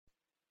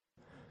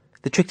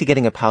The trick to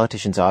getting a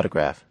politician's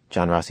autograph,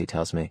 John Rossi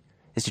tells me,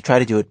 is to try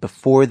to do it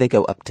before they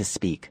go up to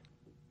speak.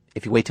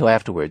 If you wait till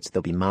afterwards,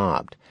 they'll be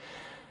mobbed.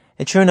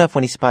 And sure enough,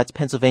 when he spots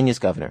Pennsylvania's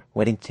governor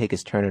waiting to take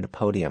his turn at a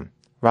podium,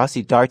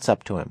 Rossi darts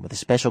up to him with a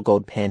special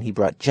gold pen he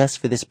brought just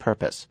for this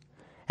purpose,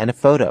 and a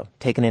photo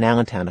taken in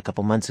Allentown a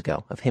couple months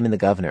ago of him and the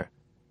governor.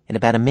 In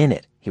about a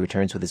minute, he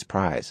returns with his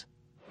prize.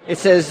 It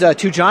says,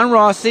 to John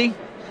Rossi,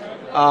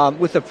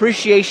 with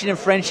appreciation and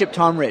friendship,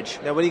 Tom Ridge.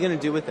 Now, what are you going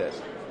to do with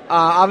this?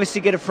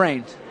 Obviously get it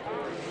framed.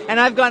 And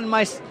I've gotten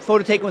my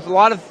photo taken with a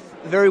lot of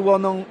very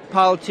well-known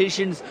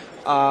politicians.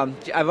 I've,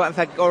 in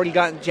fact, already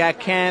gotten Jack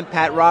Kemp,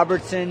 Pat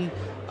Robertson,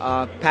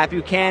 Pat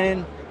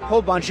Buchanan, a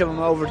whole bunch of them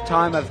over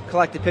time I've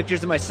collected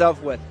pictures of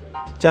myself with.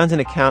 John's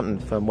an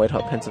accountant from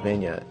Whitehall,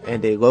 Pennsylvania,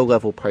 and a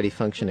low-level party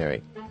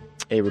functionary,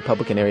 a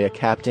Republican area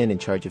captain in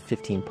charge of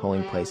 15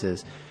 polling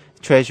places,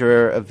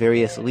 treasurer of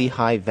various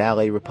Lehigh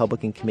Valley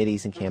Republican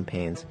committees and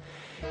campaigns.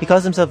 He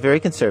calls himself very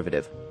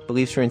conservative,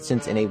 believes, for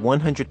instance, in a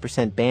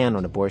 100% ban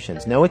on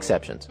abortions, no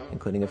exceptions,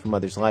 including if a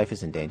mother's life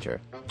is in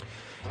danger.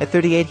 At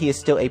 38, he is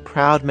still a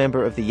proud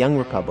member of the Young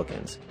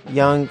Republicans.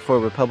 Young, for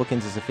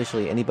Republicans, is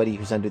officially anybody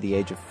who's under the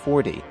age of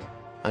 40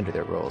 under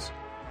their rules.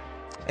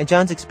 And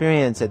John's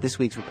experience at this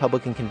week's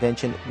Republican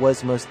convention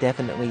was most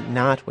definitely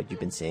not what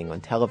you've been seeing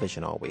on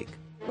television all week.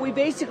 We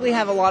basically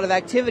have a lot of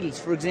activities.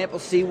 For example,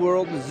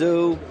 SeaWorld, the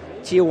zoo,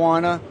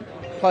 Tijuana,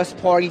 plus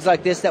parties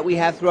like this that we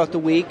have throughout the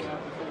week.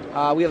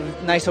 We have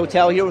a nice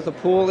hotel here with a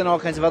pool and all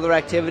kinds of other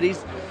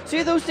activities. So you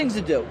have those things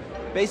to do.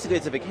 Basically,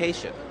 it's a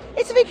vacation.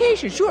 It's a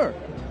vacation, sure.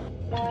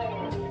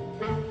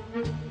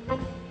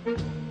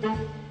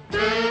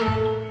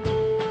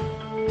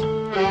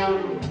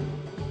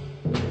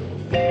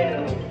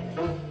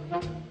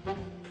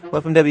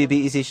 Well, from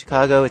WBEZ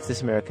Chicago, it's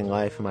This American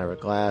Life. I'm Ira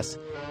Glass.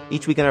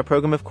 Each week in our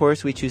program, of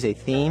course, we choose a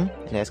theme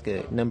and ask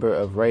a number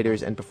of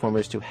writers and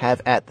performers to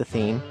have at the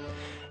theme.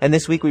 And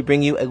this week we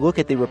bring you a look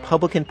at the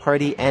Republican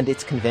Party and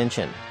its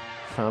convention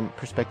from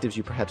perspectives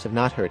you perhaps have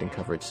not heard in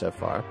coverage so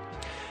far.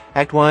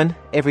 Act 1,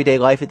 everyday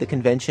life at the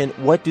convention.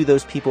 What do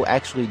those people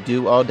actually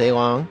do all day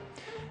long?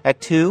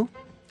 Act 2,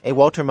 a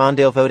Walter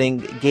Mondale voting,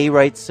 gay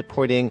rights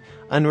supporting,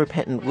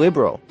 unrepentant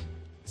liberal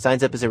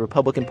signs up as a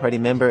Republican Party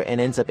member and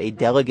ends up a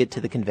delegate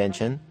to the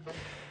convention.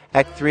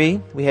 Act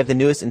 3, we have the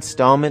newest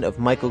installment of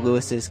Michael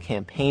Lewis's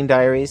campaign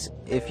diaries.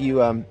 If you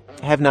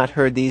have not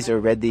heard these or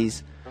read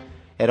these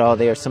at all,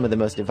 they are some of the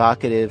most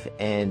evocative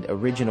and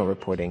original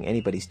reporting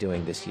anybody's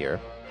doing this year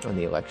on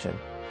the election.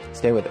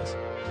 Stay with us.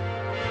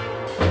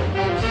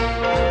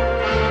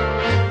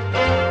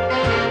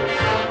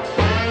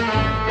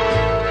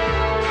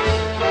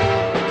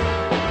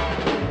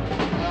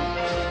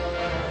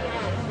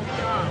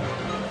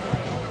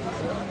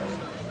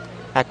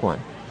 Act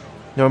 1.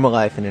 Normal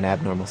life in an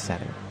abnormal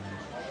setting.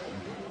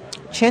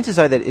 Chances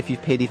are that if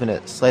you've paid even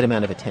a slight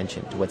amount of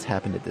attention to what's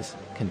happened at this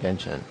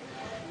convention,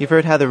 you've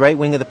heard how the right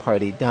wing of the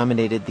party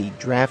dominated the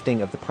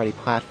drafting of the party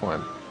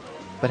platform,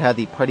 but how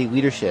the party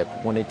leadership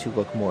wanted to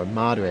look more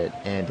moderate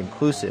and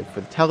inclusive for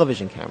the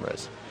television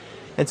cameras.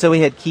 And so we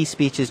had key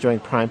speeches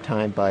during prime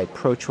time by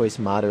pro-choice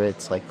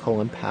moderates like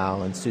Colin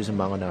Powell and Susan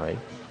Molinari.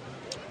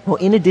 Well,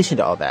 in addition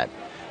to all that,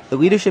 the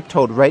leadership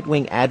told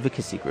right-wing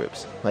advocacy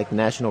groups, like the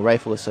National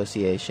Rifle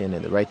Association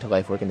and the Right to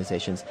Life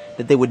organizations,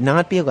 that they would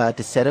not be allowed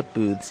to set up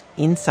booths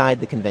inside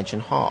the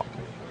convention hall.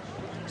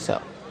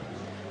 So,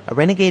 a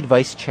renegade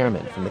vice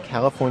chairman from the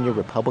California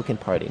Republican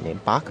Party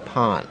named Bach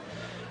Pan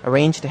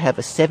arranged to have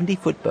a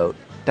 70-foot boat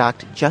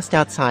docked just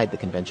outside the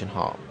convention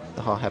hall.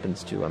 The hall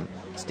happens to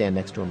stand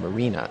next to a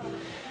marina.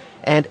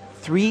 And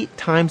 3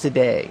 times a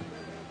day,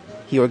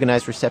 he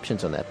organized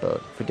receptions on that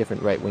boat for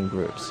different right-wing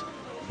groups.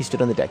 He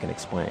stood on the deck and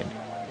explained.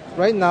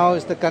 Right now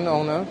is the gun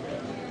owner.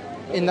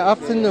 In the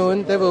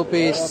afternoon, there will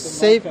be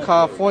Save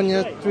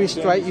California 3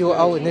 Strike You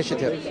Out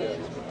initiative.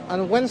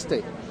 On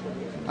Wednesday,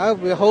 I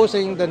will be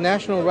hosting the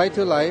National Right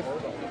to Life,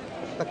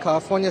 the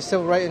California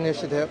Civil Rights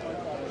Initiative.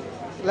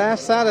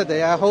 Last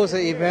Saturday, I hosted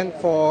an event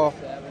for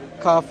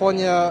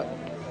California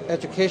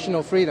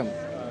Educational Freedom.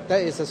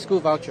 That is a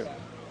school voucher.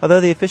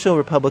 Although the official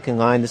Republican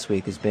line this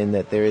week has been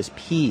that there is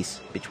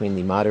peace between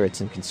the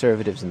moderates and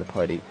conservatives in the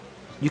party,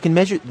 you can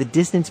measure the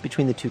distance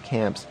between the two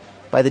camps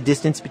by the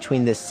distance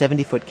between the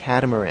 70-foot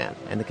catamaran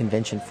and the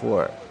convention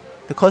floor.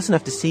 They're close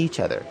enough to see each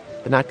other,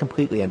 but not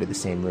completely under the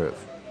same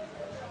roof.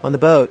 On the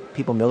boat,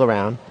 people mill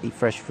around, eat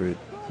fresh fruit,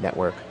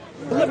 network.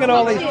 Look at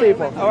all these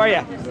people. How are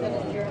you?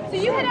 So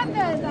you head up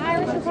the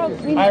Irish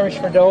Republic? Irish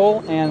for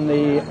Dole and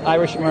the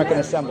Irish American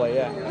Assembly,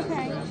 yeah.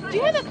 Okay. Do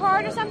you have a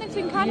card or something so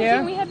we can contact you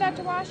when we head back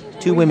to Washington?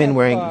 2 women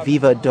wearing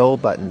Viva Dole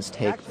buttons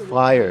take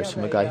flyers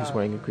from a guy who's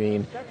wearing a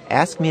green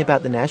 "Ask me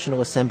about the National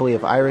Assembly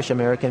of Irish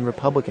American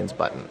Republicans"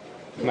 button.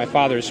 My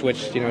father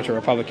switched, to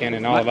Republican,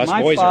 and all of us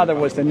my boys. My father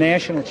was the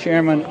national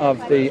chairman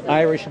of the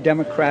Irish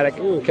Democratic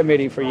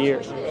Committee for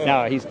years.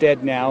 Now he's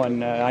dead now,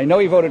 and I know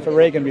he voted for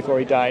Reagan before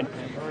he died.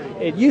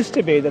 It used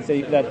to be that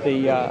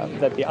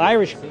the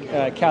Irish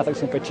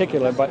Catholics in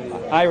particular, but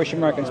Irish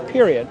Americans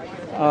period,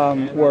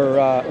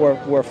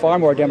 were far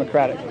more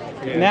democratic.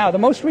 Yeah. Now the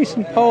most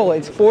recent poll,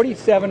 it's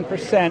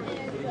 47%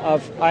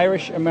 of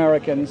Irish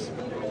Americans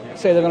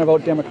say they're going to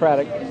vote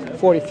Democratic.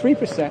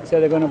 43% say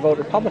they're going to vote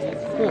Republican.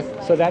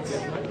 So that's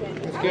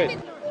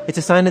good. It's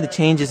a sign of the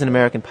changes in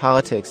American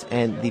politics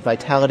and the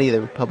vitality of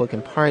the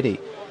Republican Party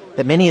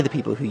that many of the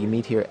people who you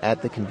meet here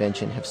at the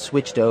convention have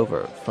switched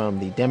over from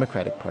the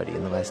Democratic Party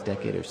in the last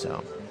decade or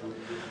so.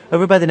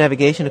 Over by the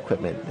navigation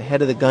equipment, the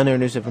head of the Gun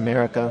Owners of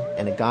America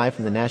and a guy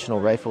from the National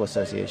Rifle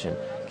Association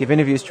give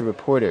interviews to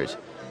reporters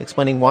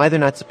explaining why they're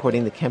not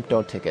supporting the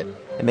Kemp-Dole ticket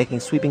and making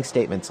sweeping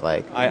statements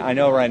like, I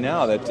know right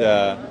now that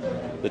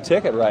the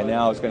ticket right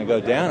now is going to go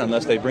down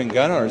unless they bring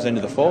gun owners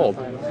into the fold.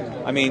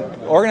 I mean,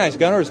 organized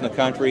gun owners in the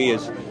country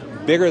is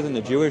bigger than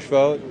the Jewish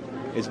vote.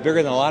 It's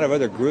bigger than a lot of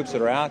other groups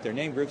that are out there,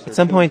 name groups. At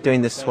some point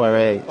during this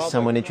soiree,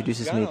 someone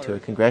introduces me to a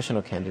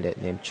congressional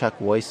candidate named Chuck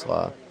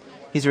Woislaw.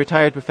 He's a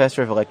retired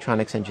professor of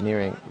electronics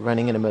engineering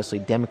running in a mostly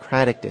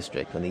Democratic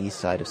district on the east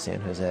side of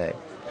San Jose.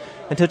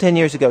 Until 10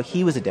 years ago,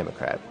 he was a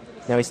Democrat.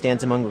 Now he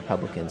stands among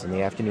Republicans in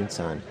the afternoon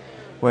sun,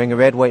 wearing a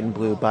red, white, and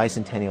blue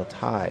bicentennial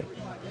tie.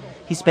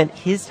 He spent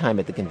his time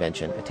at the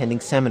convention attending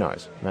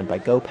seminars run by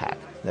GOPAC,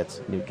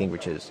 that's Newt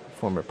Gingrich's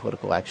former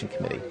political action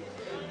committee.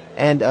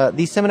 And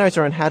these seminars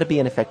are on how to be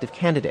an effective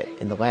candidate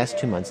in the last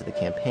 2 months of the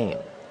campaign,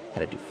 how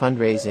to do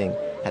fundraising,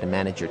 how to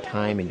manage your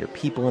time and your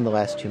people in the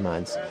last 2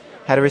 months,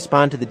 how to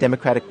respond to the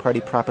Democratic Party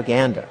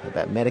propaganda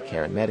about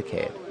Medicare and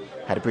Medicaid,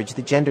 how to bridge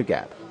the gender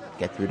gap,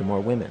 get through to more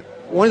women.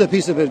 One of the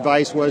pieces of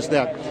advice was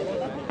that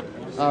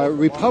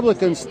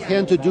Republicans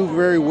tend to do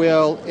very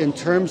well in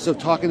terms of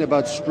talking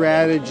about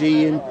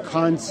strategy and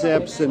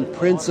concepts and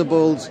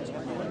principles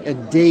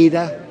and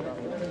data.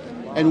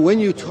 And when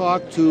you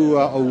talk to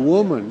a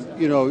woman,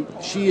 you know,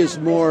 she is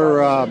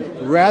more,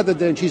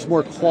 she's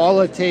more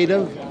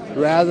qualitative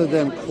rather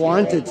than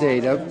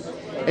quantitative.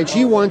 And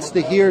she wants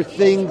to hear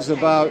things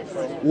about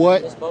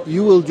what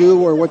you will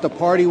do or what the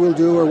party will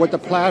do or what the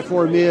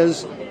platform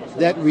is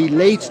that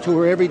relates to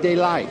her everyday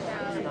life.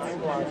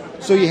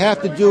 So you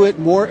have to do it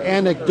more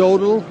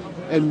anecdotal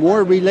and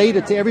more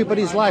related to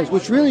everybody's lives,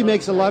 which really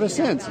makes a lot of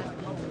sense.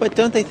 But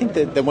don't they think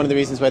that one of the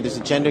reasons why there's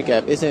a gender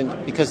gap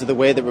isn't because of the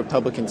way that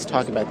Republicans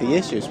talk about the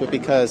issues, but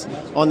because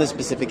on the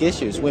specific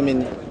issues,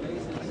 women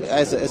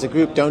as a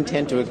group don't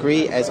tend to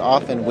agree as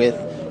often with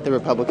the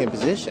Republican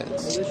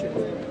positions?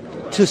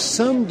 To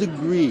some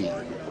degree.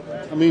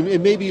 I mean,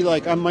 it may be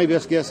like, my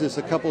best guess is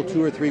a couple,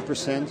 2 or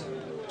 3%.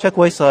 Chuck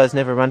Woislaw has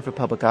never run for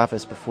public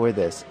office before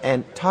this,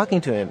 and talking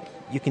to him,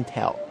 you can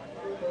tell.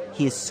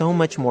 He is so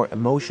much more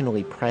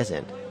emotionally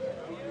present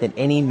than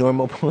any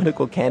normal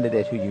political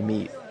candidate who you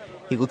meet.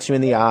 He looks you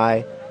in the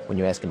eye. When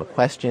you ask him a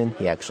question,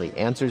 he actually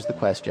answers the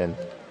question.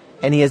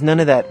 And he has none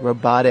of that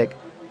robotic,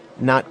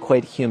 not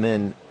quite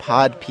human,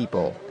 pod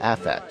people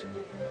affect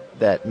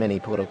that many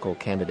political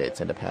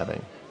candidates end up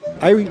having.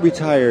 I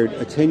retired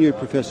a tenured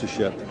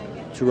professorship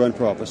to run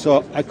for office.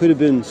 So I could have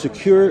been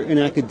secure in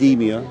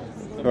academia,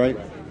 right,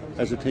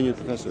 as a tenured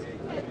professor.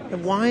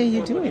 And why are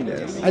you doing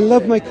this? I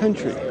love my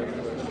country.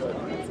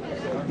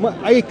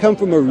 I come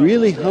from a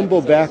really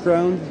humble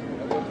background,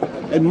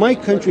 and my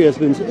country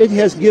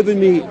has given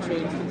me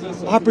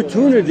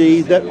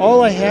opportunity that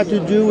all I had to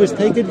do was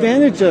take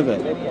advantage of it.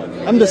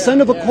 I'm the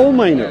son of a coal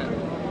miner.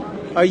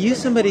 Are you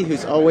somebody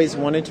who's always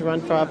wanted to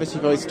run for office?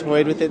 You've always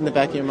toyed with it in the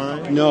back of your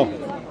mind? No.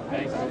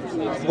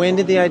 When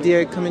did the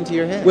idea come into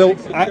your head? Well,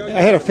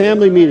 I had a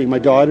family meeting. My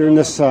daughter and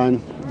the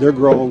son, they're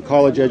grown,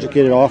 college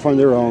educated, off on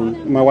their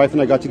own. My wife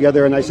and I got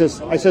together, and I says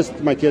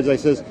to my kids,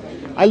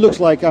 I looks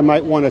like I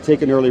might want to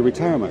take an early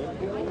retirement.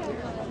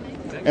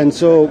 And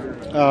so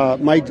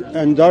my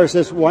daughter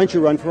says, why don't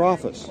you run for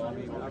office?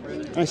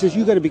 And I says,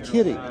 you got to be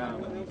kidding.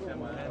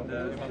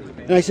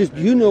 And I says,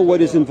 do you know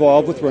what is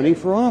involved with running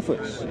for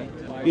office?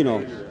 You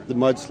know, the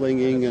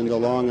mudslinging and the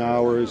long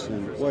hours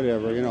and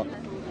whatever, you know.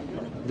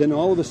 Then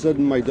all of a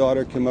sudden my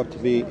daughter came up to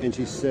me and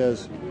she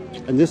says,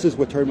 and this is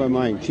what turned my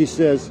mind, she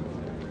says,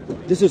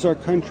 this is our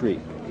country.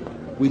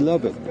 We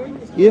love it.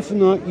 If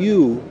not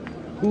you,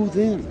 who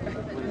then?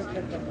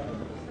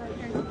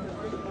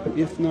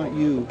 If not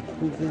you,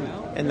 who then?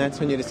 And that's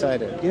when you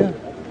decided? Yeah.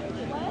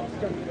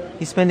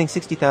 He's spending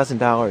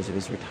 $60,000 of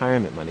his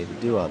retirement money to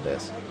do all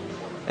this.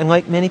 And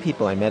like many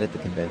people I met at the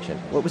convention,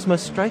 what was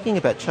most striking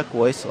about Chuck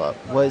Woislaw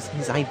was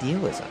his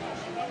idealism.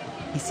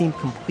 He seemed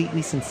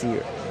completely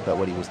sincere about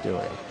what he was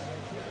doing.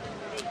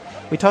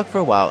 We talked for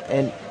a while,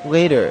 and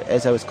later,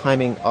 as I was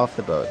climbing off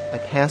the boat, I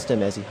passed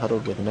him as he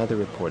huddled with another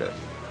reporter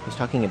who was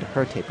talking into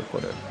her tape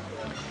recorder.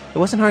 It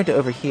wasn't hard to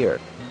overhear.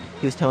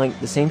 He was telling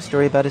the same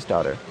story about his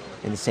daughter,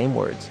 in the same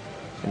words,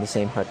 in the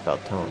same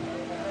heartfelt tone.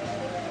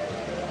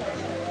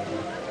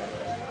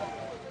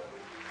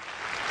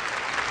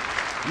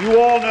 You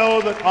all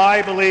know that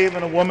I believe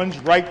in a woman's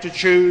right to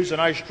choose,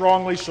 and I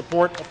strongly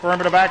support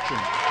affirmative action.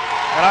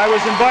 And I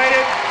was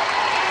invited...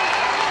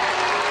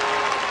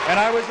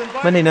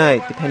 Monday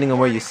night, depending on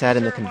where you sat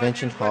in the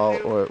convention hall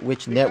or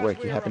which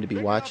network you happened to be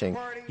watching,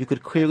 you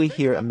could clearly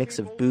hear a mix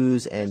of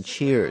boos and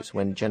cheers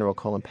when General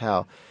Colin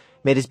Powell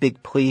made his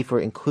big plea for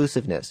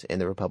inclusiveness in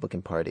the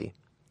Republican Party.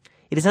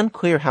 It is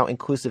unclear how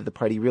inclusive the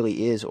party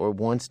really is or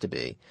wants to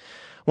be.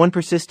 One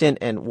persistent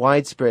and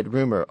widespread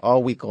rumor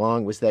all week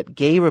long was that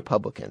gay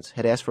Republicans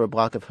had asked for a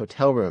block of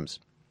hotel rooms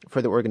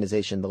for the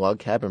organization, the Log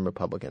Cabin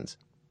Republicans,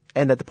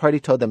 and that the party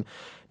told them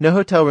no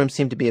hotel rooms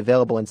seemed to be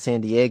available in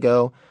San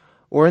Diego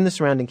or in the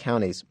surrounding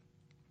counties,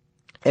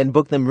 and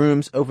booked them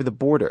rooms over the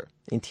border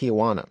in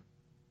Tijuana.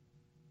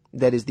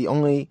 That is, the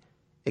only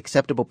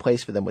acceptable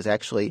place for them was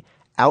actually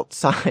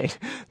outside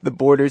the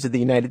borders of the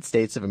United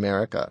States of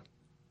America.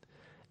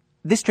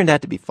 This turned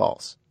out to be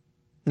false.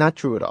 Not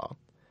true at all.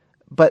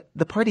 But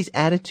the party's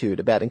attitude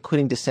about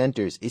including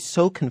dissenters is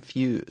so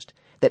confused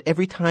that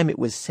every time it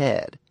was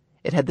said,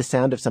 it had the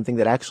sound of something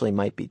that actually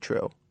might be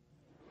true.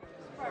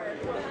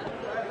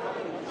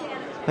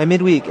 By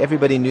midweek,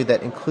 everybody knew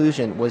that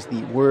inclusion was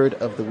the word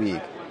of the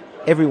week.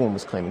 Everyone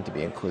was claiming to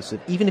be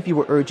inclusive, even if you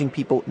were urging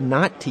people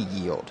not to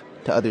yield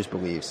to others'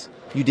 beliefs.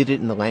 You did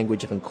it in the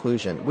language of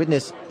inclusion.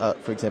 Witness,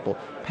 for example,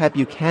 Pat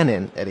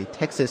Buchanan at a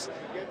Texas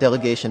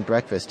delegation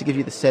breakfast. To give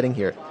you the setting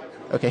here,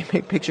 okay,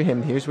 picture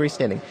him. Here's where he's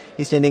standing.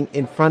 He's standing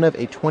in front of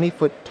a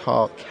 20-foot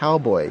tall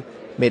cowboy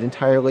made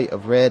entirely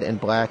of red and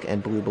black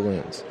and blue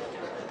balloons.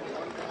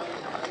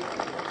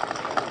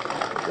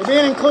 We're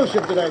being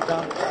inclusive today,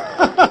 Tom.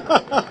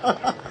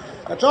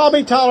 Let's all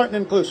be tolerant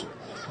and inclusive.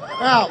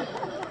 Now,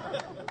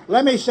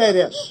 let me say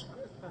this.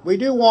 We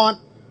do want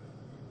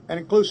an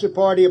inclusive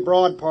party, a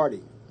broad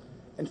party.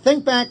 And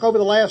think back over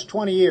the last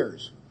 20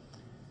 years.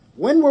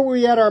 When were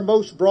we at our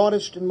most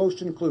broadest and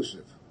most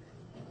inclusive?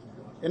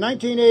 In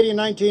 1980 and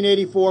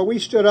 1984, we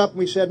stood up and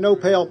we said, no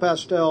pale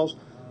pastels.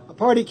 A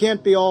party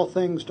can't be all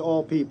things to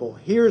all people.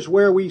 Here's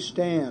where we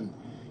stand.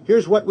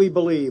 Here's what we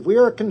believe. We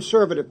are a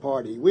conservative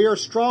party. We are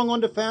strong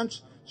on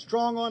defense,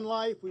 strong on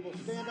life. We will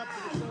stand up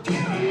to the...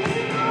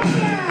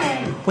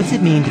 What's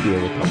it mean to be a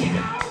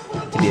Republican?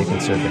 To be a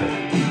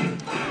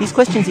conservative? These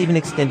questions even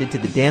extended to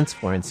the dance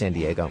floor in San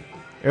Diego.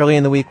 Early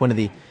in the week, one of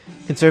the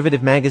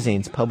conservative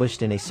magazines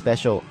published in a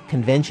special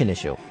convention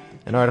issue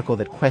an article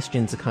that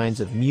questions the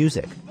kinds of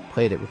music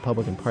played at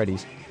Republican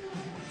parties.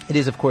 It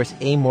is, of course,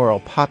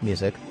 amoral pop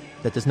music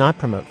that does not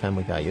promote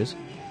family values,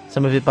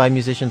 some of it by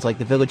musicians like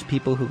the Village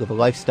People who live a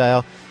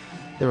lifestyle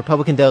the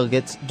Republican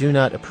delegates do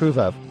not approve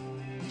of.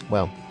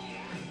 Well,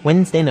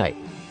 Wednesday night,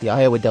 the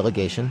Iowa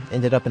delegation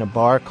ended up in a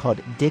bar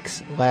called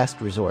Dick's Last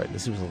Resort.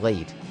 This was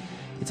late.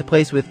 It's a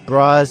place with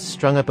bras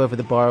strung up over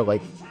the bar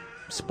like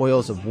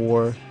spoils of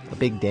war, a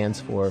big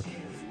dance floor.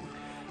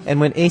 And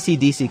when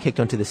AC/DC kicked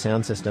onto the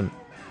sound system,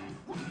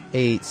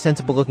 a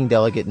sensible-looking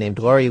delegate named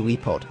Lori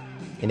Leipold,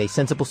 in a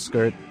sensible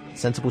skirt,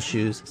 sensible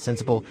shoes,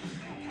 sensible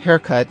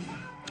haircut,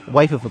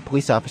 wife of a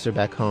police officer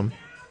back home,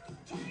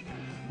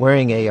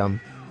 wearing a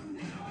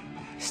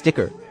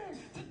sticker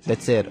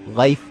that said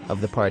 "Life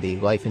of the Party,"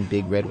 life in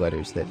big red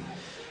letters that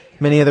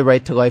many other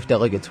Right to Life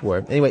delegates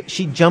wore. Anyway,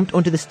 she jumped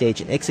onto the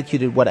stage and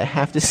executed what I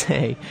have to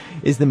say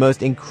is the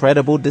most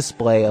incredible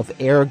display of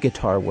air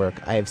guitar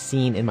work I have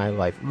seen in my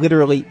life.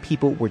 Literally,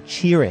 people were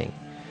cheering.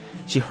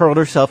 She hurled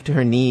herself to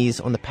her knees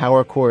on the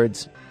power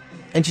chords,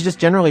 and she just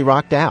generally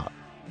rocked out.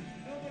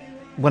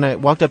 When I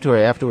walked up to her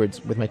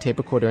afterwards with my tape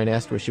recorder and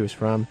asked where she was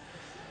from,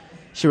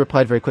 she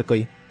replied very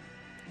quickly,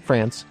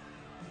 France.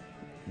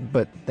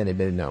 But then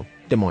admitted no,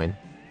 Des Moines.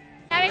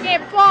 Having a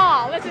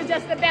ball. This is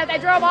just the best. I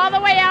drove all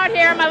the way out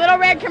here in my little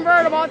red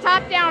convertible,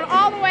 top down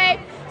all the way,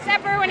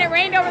 except for when it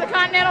rained over the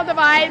Continental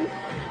Divide.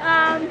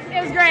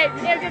 It was great.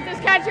 This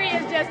country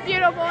is just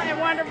beautiful and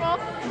wonderful,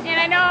 and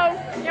I know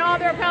all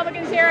the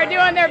Republicans here are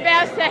doing their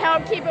best to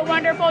help keep it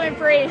wonderful and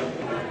free.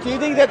 Do you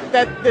think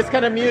that this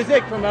kind of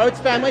music promotes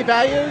family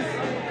values?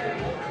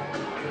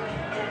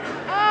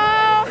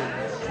 Oh,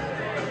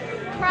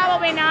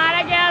 probably not,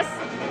 I guess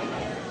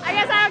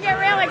I don't get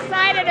real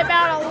excited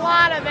about a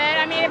lot of it.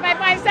 I mean, if I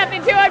find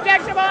something too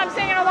objectionable, I'm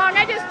singing along.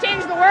 I just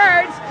change the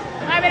words.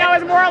 I mean, I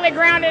was morally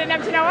grounded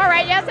enough to know, all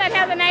right, yes, that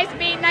has a nice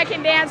beat and I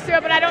can dance to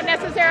it, but I don't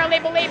necessarily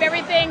believe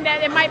everything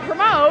that it might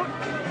promote,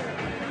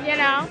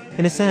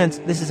 In a sense,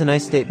 this is a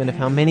nice statement of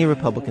how many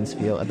Republicans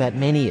feel about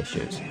many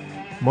issues,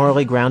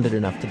 morally grounded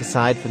enough to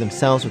decide for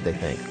themselves what they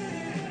think,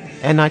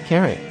 and not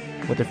caring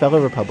what their fellow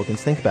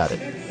Republicans think about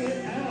it,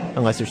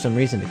 unless there's some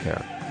reason to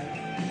care.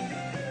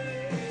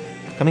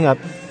 Coming up,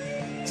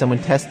 someone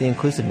tests the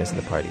inclusiveness of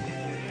the party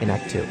in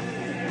Act 2.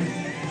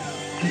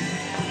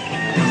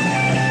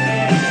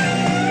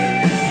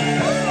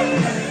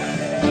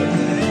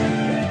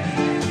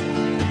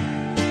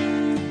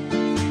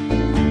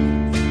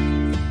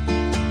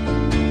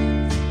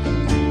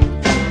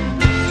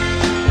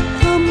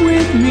 Come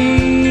with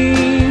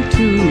me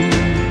to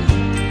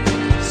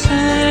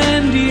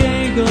San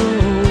Diego.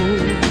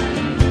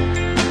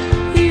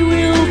 We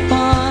will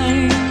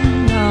find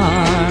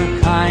our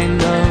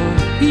kind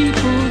of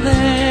people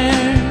there.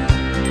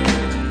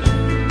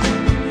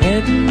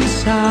 Heading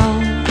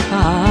south,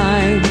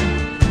 I'm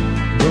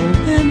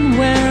going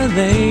where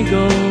they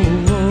go.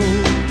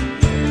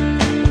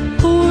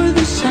 For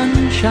the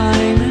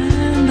sunshine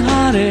and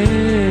hot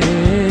air.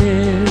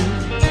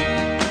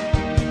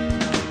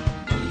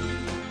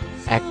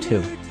 Act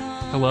 2.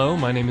 Hello,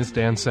 my name is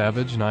Dan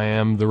Savage, and I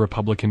am the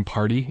Republican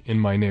Party in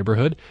my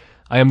neighborhood.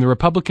 I am the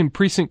Republican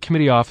Precinct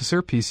Committee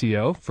Officer,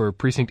 PCO, for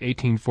Precinct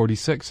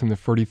 1846 in the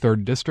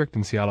 43rd District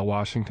in Seattle,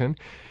 Washington.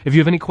 If you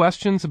have any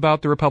questions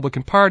about the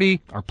Republican Party,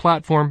 our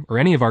platform, or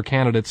any of our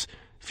candidates,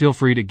 feel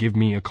free to give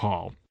me a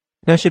call.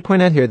 Now, I should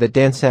point out here that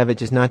Dan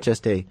Savage is not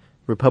just a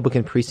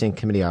Republican Precinct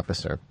Committee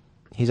Officer.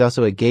 He's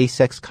also a gay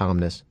sex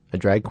columnist, a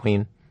drag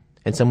queen,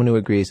 and someone who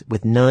agrees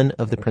with none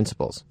of the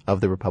principles of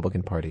the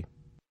Republican Party.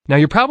 Now,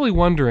 you're probably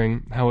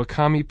wondering how a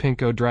commie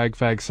pinko drag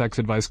fag sex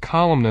advice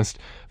columnist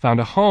found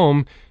a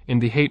home in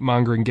the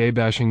hate-mongering,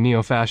 gay-bashing,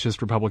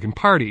 neo-fascist Republican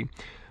Party.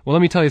 Well,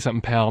 let me tell you something,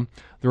 pal.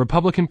 The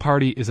Republican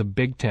Party is a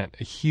big tent,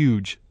 a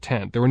huge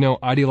tent. There were no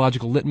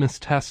ideological litmus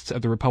tests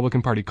at the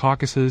Republican Party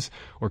caucuses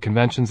or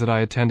conventions that I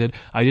attended.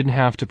 I didn't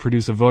have to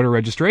produce a voter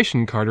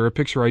registration card or a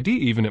picture ID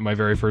even at my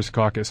very first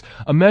caucus.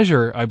 A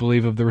measure, I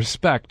believe, of the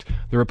respect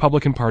the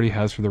Republican Party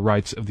has for the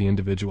rights of the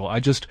individual. I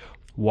just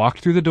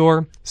walked through the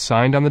door,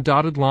 signed on the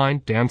dotted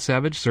line, Dan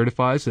Savage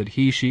certifies that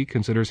she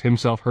considers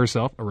himself,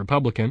 herself, a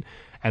Republican,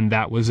 and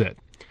that was it.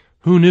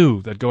 Who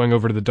knew that going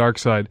over to the dark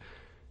side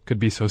could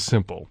be so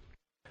simple?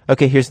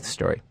 Okay, here's the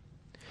story.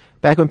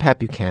 Back when Pat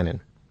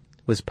Buchanan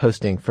was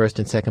posting first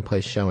and second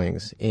place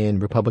showings in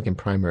Republican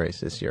primaries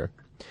this year,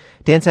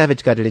 Dan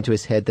Savage got it into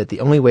his head that the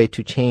only way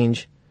to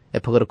change a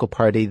political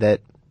party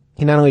that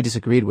he not only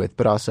disagreed with,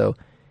 but also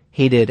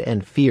hated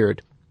and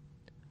feared,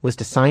 was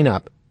to sign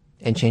up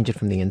and change it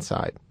from the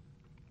inside.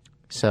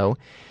 So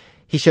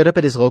he showed up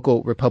at his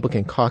local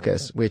Republican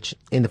caucus, which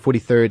in the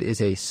 43rd is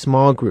a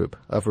small group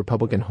of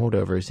Republican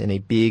holdovers in a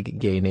big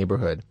gay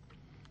neighborhood.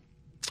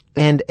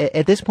 And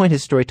at this point,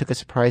 his story took a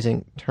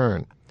surprising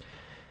turn.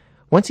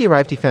 Once he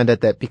arrived, he found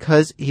out that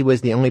because he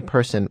was the only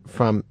person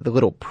from the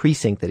little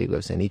precinct that he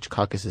lives in, each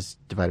caucus is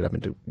divided up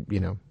into,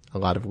 a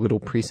lot of little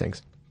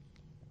precincts.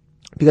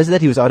 Because of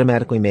that, he was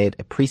automatically made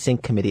a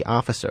precinct committee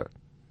officer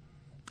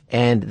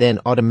and then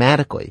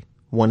automatically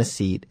won a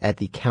seat at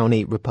the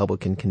county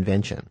Republican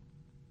convention.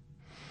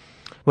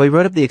 Well, he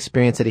wrote up the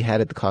experience that he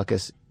had at the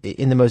caucus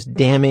in the most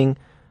damning,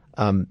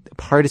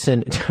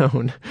 partisan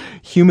tone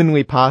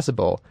humanly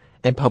possible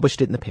and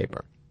published it in the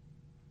paper.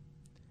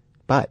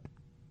 But,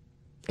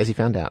 as he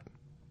found out,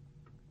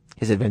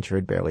 his adventure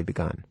had barely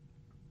begun.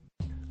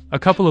 A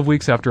couple of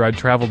weeks after I'd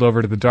traveled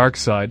over to the dark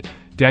side,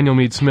 Daniel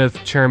Meade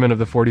Smith, chairman of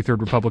the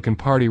 43rd Republican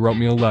Party, wrote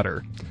me a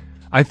letter.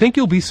 I think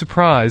you'll be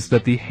surprised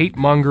that the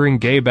hate-mongering,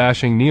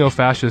 gay-bashing,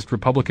 neo-fascist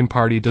Republican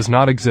Party does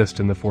not exist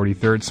in the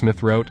 43rd,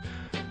 Smith wrote.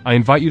 I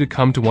invite you to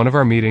come to one of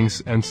our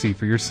meetings and see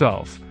for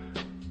yourself.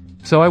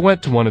 So I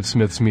went to one of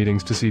Smith's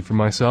meetings to see for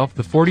myself,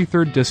 the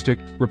 43rd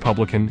District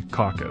Republican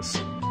Caucus.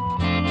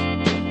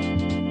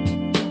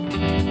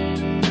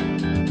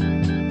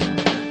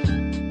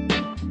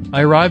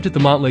 I arrived at the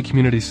Montlake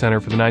Community Center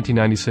for the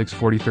 1996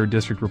 43rd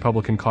District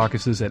Republican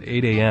Caucuses at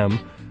 8 a.m.,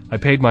 I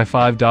paid my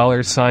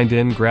 $5, signed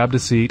in, grabbed a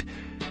seat,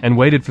 and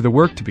waited for the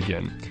work to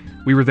begin.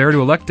 We were there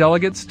to elect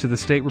delegates to the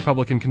state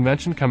Republican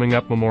convention coming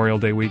up Memorial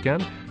Day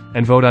weekend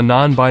and vote on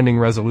non-binding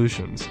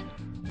resolutions.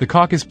 The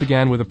caucus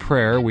began with a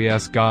prayer. We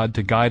asked God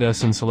to guide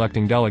us in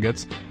selecting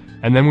delegates,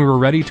 and then we were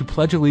ready to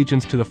pledge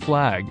allegiance to the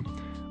flag.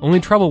 Only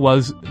trouble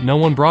was, no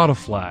one brought a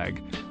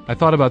flag. I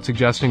thought about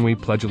suggesting we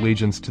pledge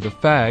allegiance to the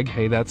fag,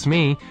 hey, that's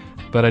me,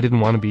 but I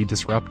didn't want to be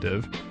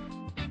disruptive.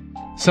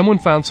 Someone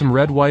found some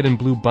red, white, and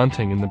blue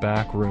bunting in the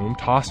back room,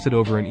 tossed it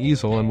over an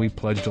easel, and we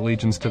pledged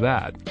allegiance to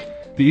that.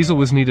 The easel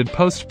was needed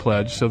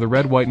post-pledge, so the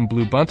red, white, and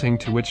blue bunting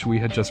to which we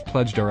had just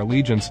pledged our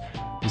allegiance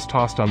was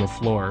tossed on the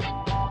floor.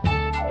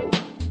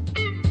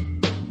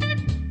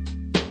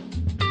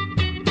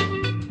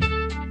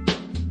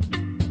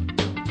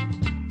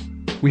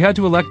 We had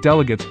to elect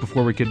delegates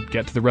before we could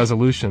get to the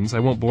resolutions. I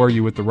won't bore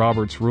you with the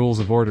Robert's Rules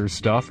of Order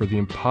stuff or the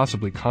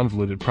impossibly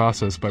convoluted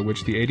process by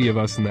which the 80 of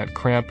us in that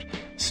cramped,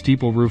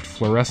 steeple-roofed,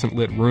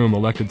 fluorescent-lit room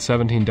elected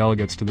 17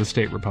 delegates to the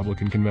state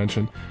Republican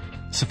convention.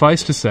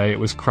 Suffice to say, it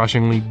was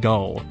crushingly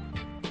dull.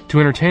 To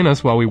entertain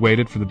us while we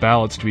waited for the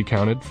ballots to be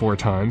counted 4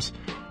 times,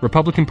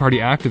 Republican Party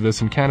activists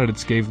and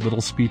candidates gave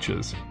little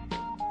speeches.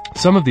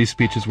 Some of these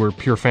speeches were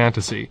pure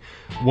fantasy.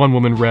 One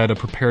woman read a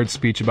prepared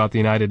speech about the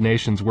United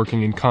Nations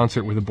working in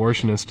concert with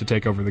abortionists to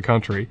take over the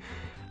country.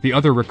 The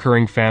other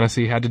recurring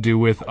fantasy had to do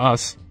with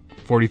us,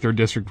 43rd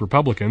District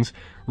Republicans,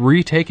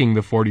 retaking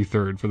the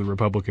 43rd for the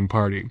Republican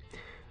Party.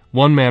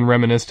 One man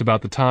reminisced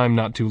about the time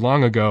not too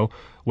long ago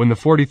when the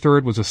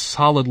 43rd was a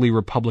solidly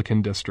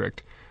Republican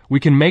district. We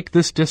can make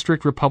this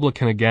district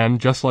Republican again,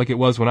 just like it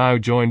was when I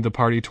joined the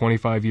party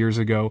 25 years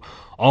ago.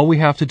 All we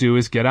have to do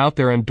is get out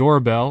there and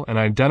doorbell and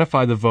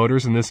identify the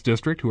voters in this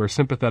district who are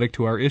sympathetic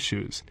to our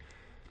issues.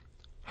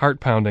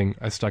 Heart-pounding,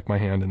 I stuck my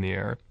hand in the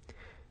air.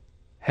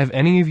 Have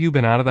any of you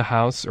been out of the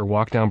house or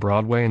walked down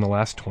Broadway in the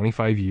last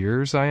 25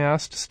 years, I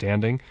asked,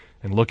 standing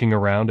and looking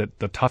around at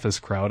the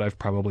toughest crowd I've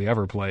probably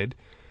ever played.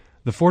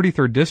 The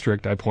 43rd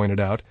District, I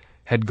pointed out,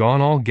 had gone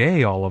all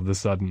gay all of a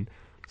sudden.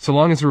 So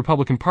long as the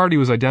Republican Party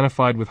was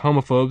identified with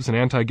homophobes and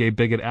anti-gay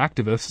bigot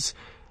activists,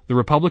 the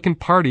Republican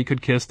Party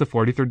could kiss the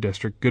 43rd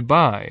District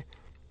goodbye.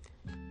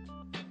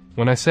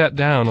 When I sat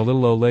down, a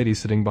little old lady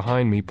sitting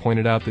behind me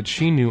pointed out that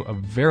she knew a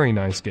very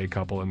nice gay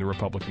couple in the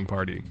Republican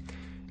Party.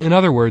 In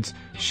other words,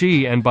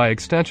 she, and by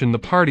extension the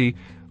party,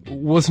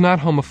 was not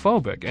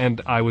homophobic,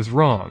 and I was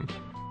wrong.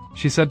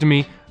 She said to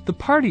me, "The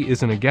party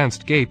isn't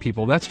against gay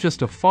people, that's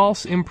just a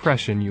false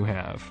impression you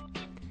have."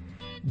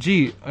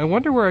 Gee, I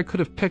wonder where I could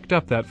have picked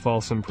up that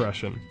false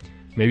impression.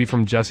 Maybe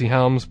from Jesse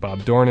Helms, Bob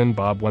Dornan,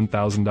 Bob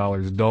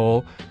 $1,000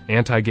 Dole,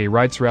 anti-gay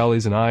rights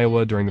rallies in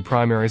Iowa during the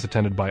primaries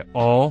attended by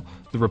all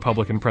the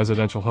Republican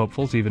presidential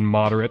hopefuls, even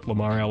moderate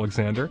Lamar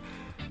Alexander,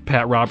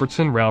 Pat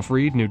Robertson, Ralph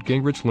Reed, Newt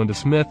Gingrich, Linda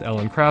Smith,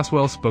 Ellen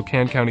Craswell,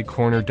 Spokane County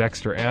Coroner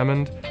Dexter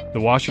Ammond, the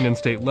Washington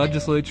State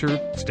Legislature,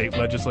 state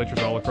legislatures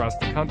all across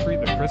the country,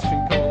 the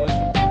Christian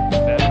Coalition,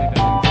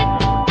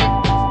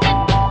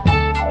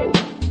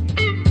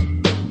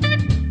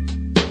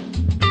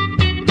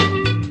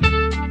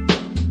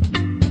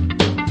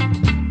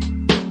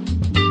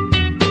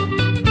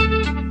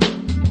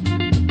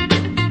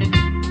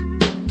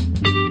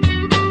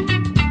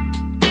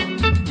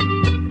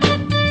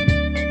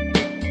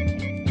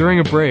 During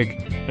a break,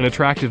 an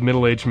attractive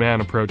middle-aged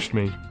man approached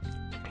me.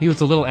 He was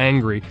a little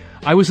angry.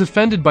 "I was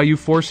offended by you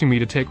forcing me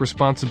to take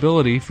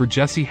responsibility for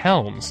Jesse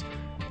Helms."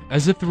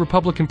 As if the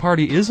Republican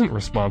Party isn't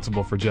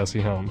responsible for Jesse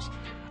Helms.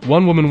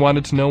 One woman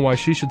wanted to know why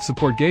she should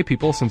support gay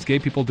people since gay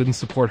people didn't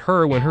support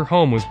her when her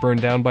home was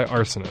burned down by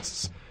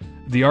arsonists.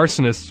 The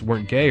arsonists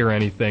weren't gay or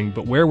anything,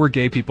 but where were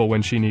gay people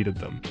when she needed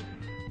them?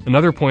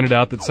 Another pointed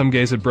out that some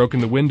gays had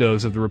broken the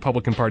windows of the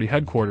Republican Party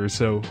headquarters,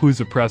 so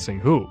who's oppressing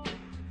who?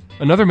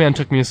 Another man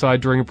took me aside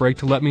during a break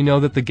to let me know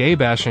that the gay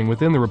bashing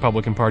within the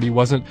Republican Party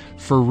wasn't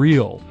for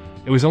real.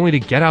 It was only to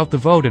get out the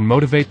vote and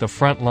motivate the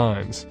front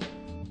lines.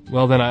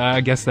 Well then,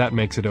 I guess that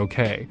makes it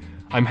okay.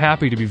 I'm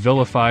happy to be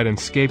vilified and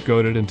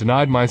scapegoated and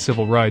denied my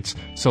civil rights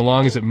so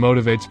long as it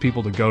motivates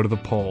people to go to the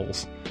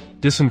polls.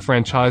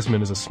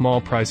 Disenfranchisement is a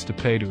small price to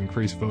pay to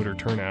increase voter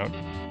turnout.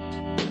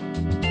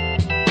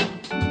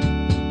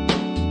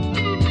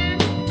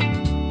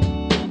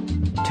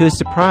 To his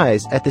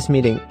surprise, at this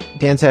meeting,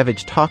 Dan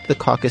Savage talked the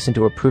caucus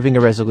into approving a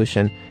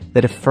resolution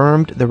that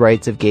affirmed the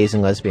rights of gays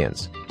and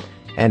lesbians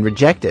and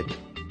rejected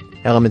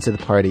elements of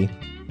the party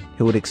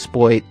who would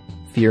exploit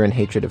fear and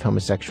hatred of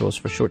homosexuals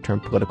for short-term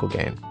political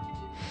gain.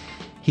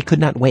 He could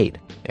not wait,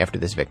 after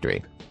this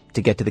victory,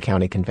 to get to the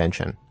county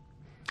convention.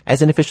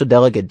 As an official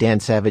delegate, Dan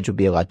Savage would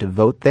be allowed to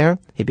vote there,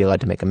 he'd be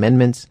allowed to make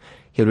amendments,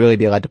 he would really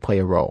be allowed to play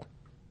a role.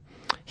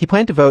 He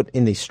planned to vote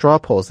in these straw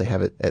polls they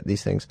have at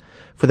these things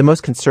for the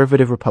most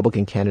conservative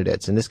Republican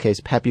candidates, in this case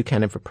Pat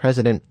Buchanan for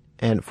president,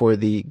 and for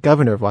the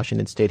governor of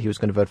Washington State he was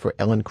going to vote for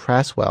Ellen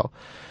Craswell,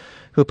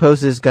 who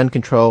opposes gun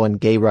control and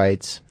gay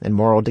rights and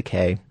moral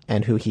decay,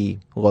 and who he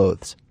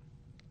loathes.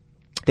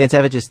 Dan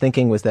Savage's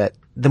thinking was that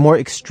the more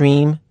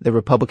extreme the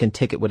Republican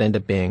ticket would end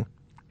up being,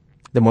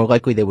 the more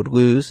likely they would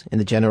lose in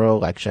the general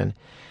election,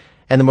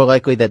 and the more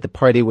likely that the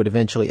party would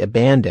eventually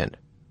abandon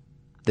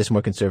this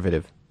more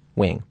conservative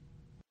wing.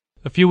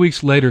 A few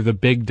weeks later, the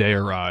big day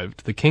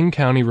arrived, the King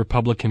County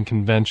Republican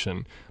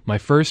Convention, my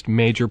first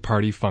major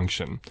party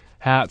function.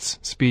 Hats,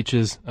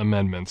 speeches,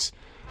 amendments.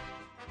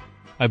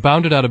 I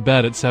bounded out of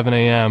bed at 7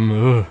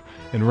 a.m.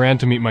 And ran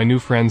to meet my new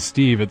friend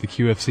Steve at the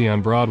QFC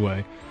on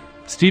Broadway.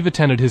 Steve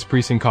attended his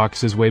precinct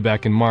caucuses way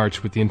back in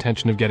March with the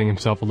intention of getting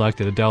himself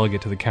elected a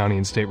delegate to the county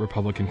and state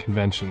Republican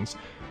conventions.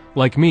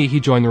 Like me, he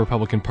joined the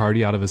Republican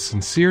Party out of a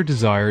sincere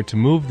desire to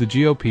move the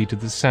GOP to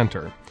the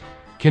center.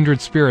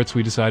 Kindred spirits,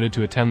 we decided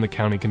to attend the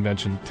county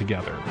convention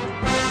together.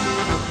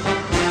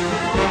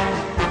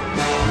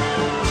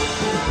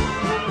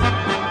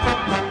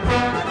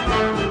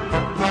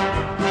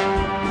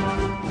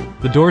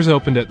 The doors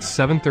opened at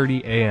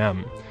 7:30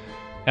 a.m.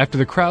 After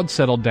the crowd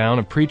settled down,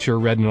 a preacher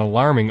read an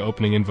alarming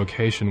opening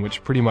invocation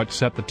which pretty much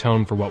set the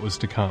tone for what was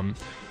to come.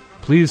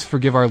 Please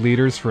forgive our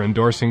leaders for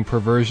endorsing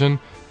perversion,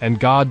 and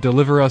God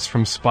deliver us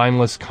from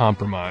spineless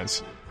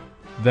compromise.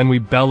 Then we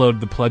bellowed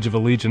the Pledge of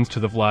Allegiance to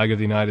the flag of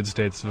the United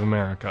States of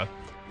America.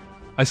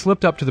 I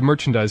slipped up to the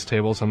merchandise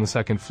tables on the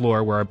second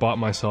floor where I bought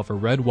myself a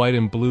red, white,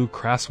 and blue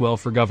Craswell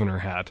for Governor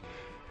hat.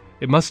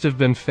 It must have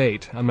been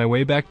fate. On my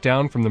way back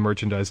down from the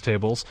merchandise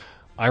tables,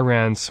 I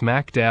ran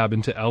smack dab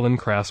into Ellen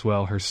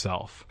Craswell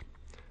herself.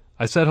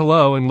 I said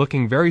hello, and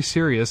looking very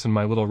serious in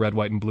my little red,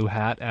 white, and blue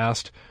hat,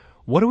 asked,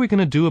 "What are we going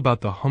to do about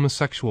the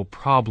homosexual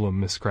problem,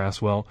 Miss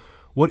Craswell?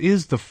 What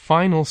is the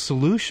final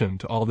solution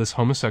to all this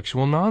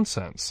homosexual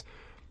nonsense?"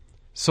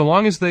 "So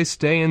long as they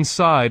stay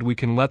inside, we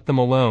can let them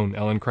alone,"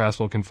 Ellen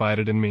Craswell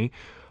confided in me.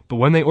 "But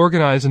when they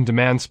organize and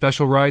demand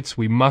special rights,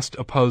 we must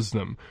oppose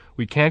them.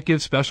 We can't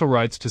give special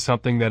rights to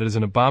something that is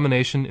an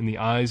abomination in the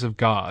eyes of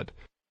God."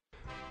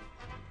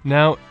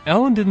 Now,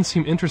 Ellen didn't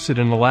seem interested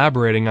in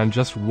elaborating on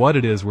just what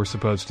it is we're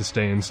supposed to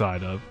stay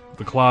inside of.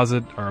 The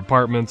closet, our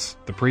apartments,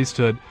 the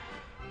priesthood.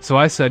 So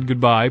I said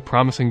goodbye,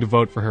 promising to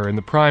vote for her in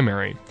the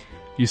primary.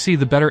 You see,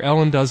 the better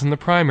Ellen does in the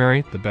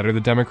primary, the better the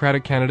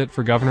Democratic candidate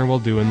for governor will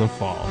do in the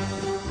fall.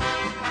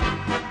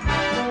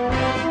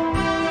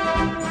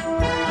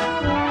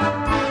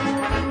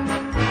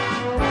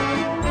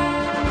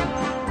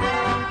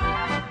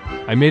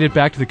 I made it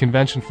back to the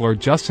convention floor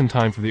just in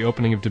time for the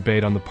opening of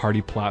debate on the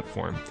party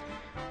platform.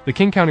 The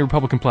King County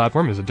Republican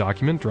Platform is a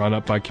document drawn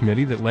up by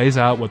committee that lays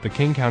out what the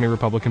King County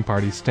Republican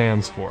Party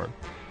stands for.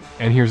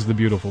 And here's the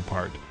beautiful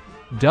part.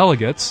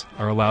 Delegates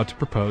are allowed to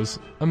propose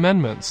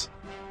amendments.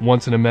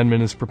 Once an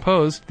amendment is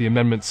proposed, the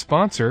amendment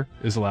sponsor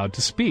is allowed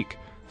to speak,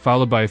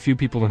 followed by a few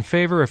people in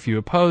favor, a few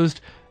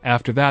opposed.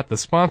 After that, the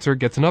sponsor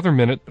gets another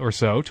minute or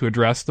so to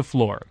address the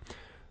floor.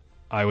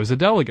 I was a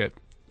delegate.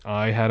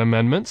 I had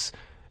amendments,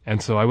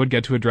 and so I would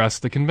get to address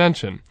the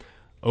convention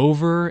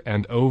over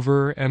and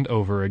over and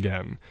over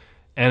again.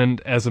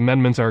 And as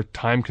amendments are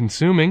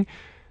time-consuming,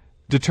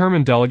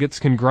 determined delegates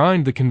can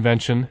grind the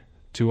convention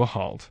to a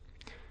halt.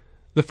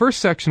 The first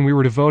section we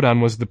were to vote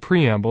on was the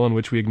preamble, in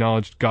which we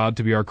acknowledged God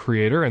to be our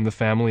creator and the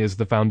family as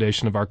the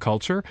foundation of our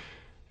culture.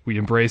 We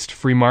embraced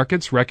free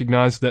markets,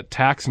 recognized that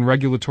tax and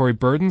regulatory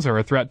burdens are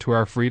a threat to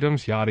our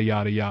freedoms, yada,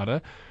 yada,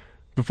 yada.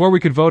 Before we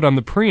could vote on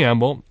the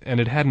preamble,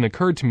 and it hadn't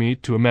occurred to me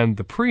to amend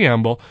the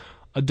preamble,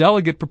 a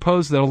delegate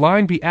proposed that a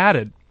line be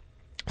added,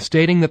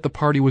 stating that the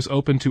party was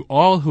open to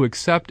all who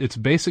accept its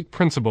basic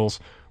principles,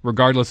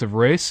 regardless of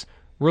race,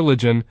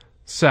 religion,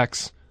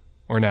 sex,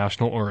 or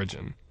national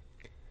origin.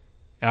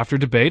 After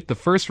debate, the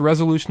first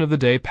resolution of the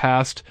day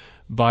passed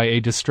by a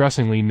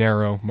distressingly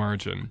narrow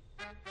margin.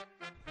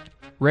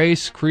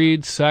 Race,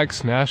 creed,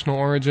 sex, national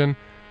origin,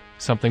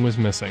 something was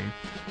missing.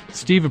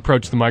 Steve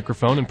approached the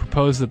microphone and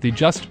proposed that the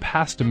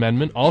just-passed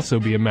amendment also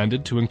be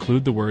amended to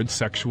include the word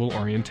sexual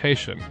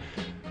orientation.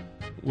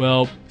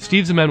 Well,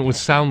 Steve's amendment was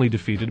soundly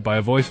defeated by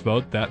a voice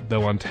vote that,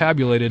 though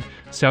untabulated,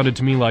 sounded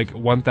to me like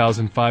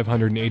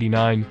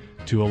 1,589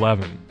 to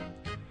 11.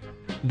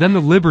 Then the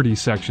Liberty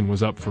section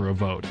was up for a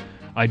vote.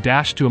 I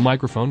dashed to a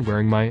microphone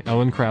wearing my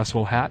Ellen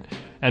Craswell hat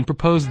and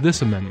proposed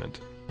this amendment.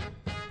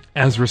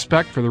 As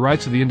respect for the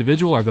rights of the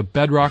individual are the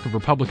bedrock of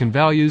Republican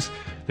values,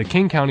 the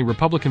King County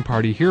Republican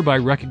Party hereby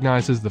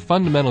recognizes the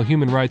fundamental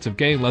human rights of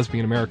gay and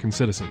lesbian American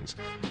citizens.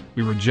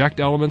 We reject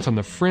elements on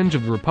the fringe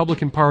of the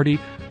Republican Party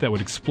that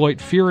would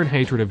exploit fear and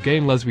hatred of gay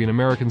and lesbian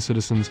American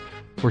citizens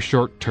for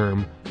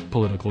short-term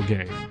political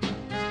gain.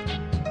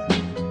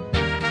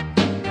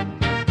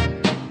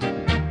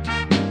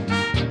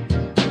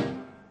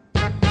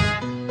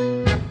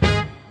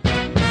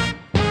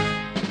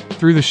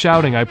 Through the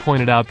shouting, I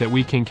pointed out that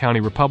we King County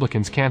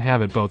Republicans can't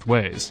have it both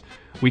ways.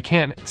 We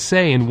can't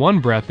say in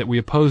one breath that we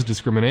oppose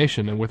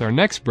discrimination and with our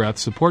next breath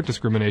support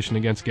discrimination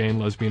against gay and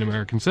lesbian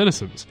American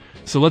citizens.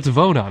 So let's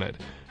vote on it.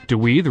 Do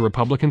we, the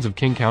Republicans of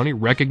King County,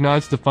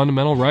 recognize the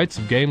fundamental rights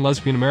of gay and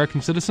lesbian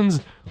American citizens,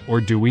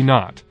 or do we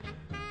not?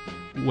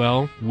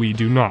 Well, we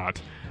do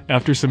not.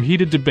 After some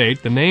heated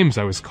debate, the names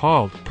I was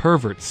called,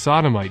 pervert,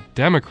 sodomite,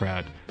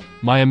 Democrat,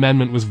 my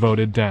amendment was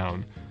voted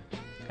down.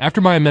 After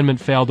my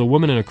amendment failed, a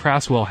woman in a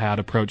Craswell hat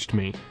approached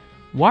me.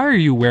 "Why are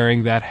you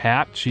wearing that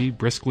hat?" she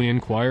briskly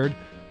inquired.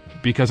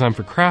 "Because I'm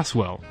for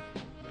Craswell."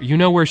 "You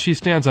know where she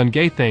stands on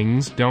gay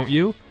things, don't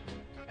you?"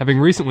 Having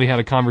recently had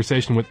a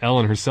conversation with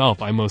Ellen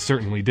herself, I most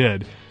certainly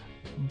did.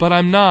 "But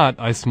I'm not,"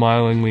 I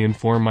smilingly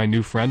informed my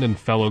new friend and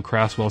fellow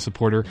Craswell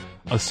supporter,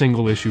 a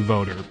single-issue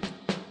voter.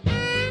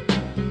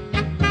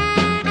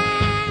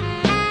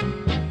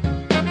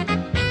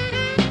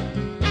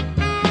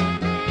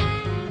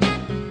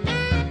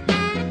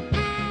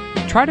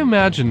 Try to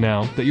imagine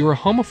now that you're a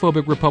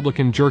homophobic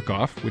Republican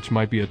jerk-off, which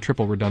might be a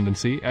triple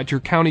redundancy, at your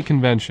county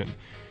convention.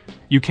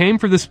 You came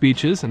for the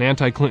speeches, an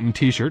anti-Clinton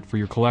t-shirt for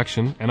your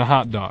collection, and a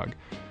hot dog.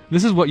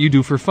 This is what you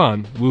do for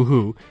fun,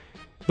 woohoo.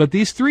 But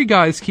these three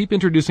guys keep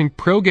introducing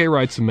pro-gay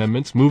rights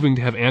amendments, moving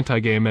to have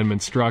anti-gay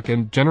amendments struck,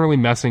 and generally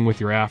messing with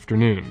your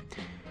afternoon.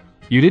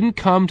 You didn't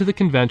come to the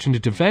convention to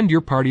defend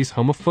your party's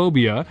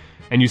homophobia,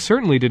 and you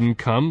certainly didn't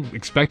come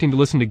expecting to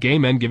listen to gay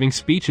men giving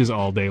speeches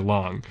all day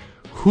long.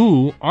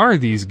 Who are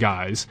these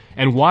guys,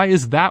 and why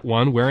is that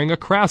one wearing a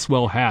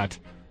Craswell hat?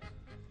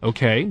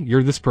 Okay,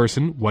 you're this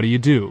person, what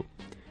do?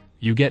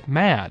 You get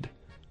mad.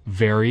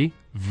 Very,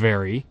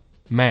 very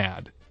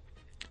mad.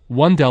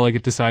 One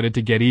delegate decided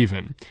to get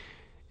even.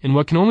 In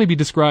what can only be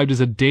described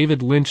as a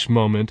David Lynch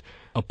moment,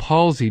 a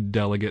palsied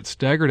delegate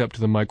staggered up to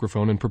the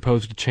microphone and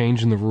proposed a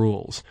change in the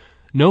rules.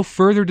 No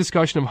further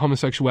discussion of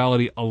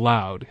homosexuality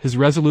allowed. His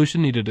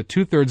resolution needed a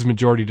 2/3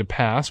 majority to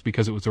pass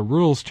because it was a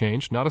rules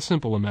change, not a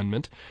simple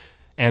amendment.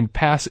 And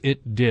pass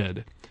it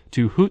did,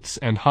 to hoots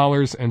and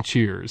hollers and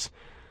cheers.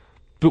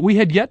 But we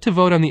had yet to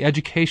vote on the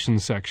education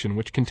section,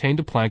 which contained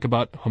a plank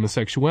about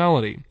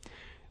homosexuality.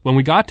 When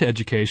we got to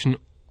education,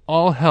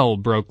 all hell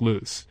broke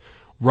loose.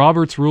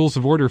 Robert's Rules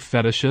of Order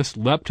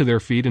fetishists leapt to their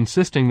feet,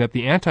 insisting that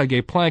the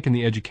anti-gay plank in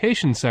the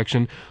education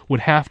section would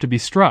have to be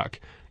struck.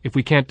 If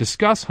we can't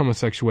discuss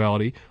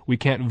homosexuality, we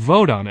can't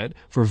vote on it,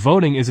 for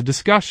voting is a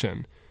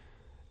discussion.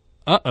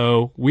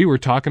 Uh-oh, we were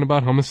talking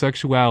about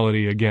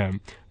homosexuality again.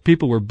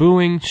 People were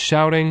booing,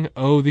 shouting,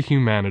 oh, the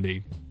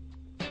humanity.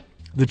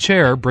 The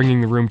chair,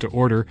 bringing the room to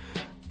order,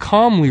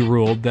 calmly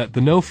ruled that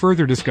the no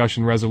further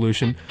discussion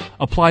resolution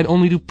applied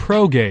only to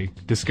pro-gay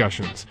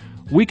discussions.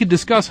 We could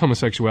discuss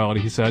homosexuality,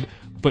 he said,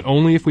 but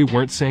only if we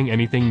weren't saying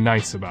anything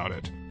nice about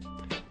it.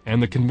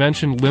 And the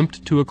convention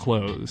limped to a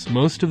close,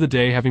 most of the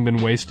day having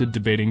been wasted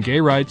debating gay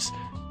rights,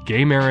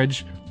 gay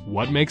marriage,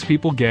 what makes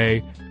people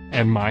gay,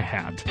 and my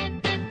hat.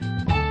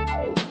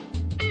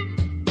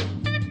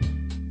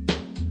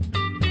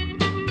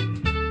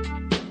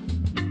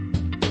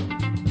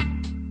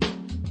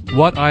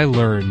 What I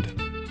learned.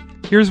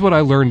 Here's what I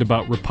learned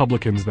about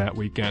Republicans that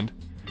weekend.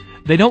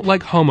 They don't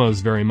like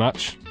homos very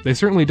much. They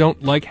certainly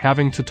don't like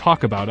having to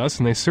talk about us,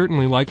 and they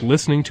certainly like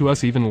listening to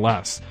us even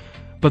less.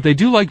 But they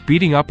do like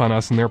beating up on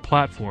us in their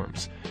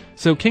platforms.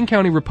 So King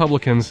County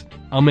Republicans,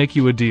 I'll make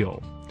you a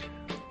deal.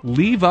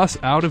 Leave us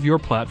out of your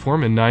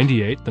platform in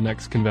 98, the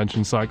next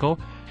convention cycle,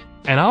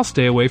 and I'll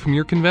stay away from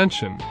your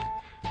convention.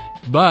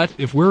 But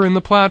if we're in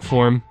the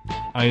platform,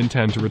 I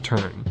intend to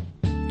return.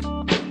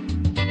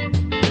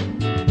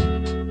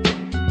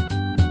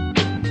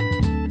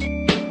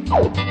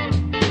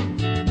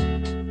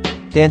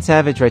 Dan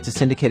Savage writes a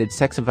syndicated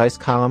sex advice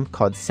column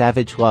called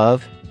Savage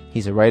Love.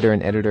 He's a writer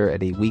and editor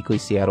at a weekly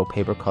Seattle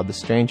paper called The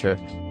Stranger.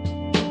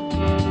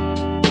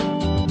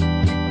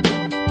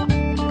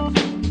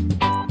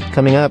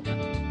 Coming up,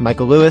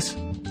 Michael Lewis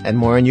and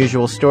more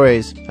unusual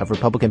stories of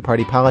Republican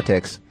Party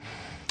politics.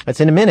 That's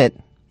in a minute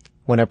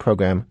when our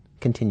program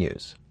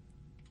continues.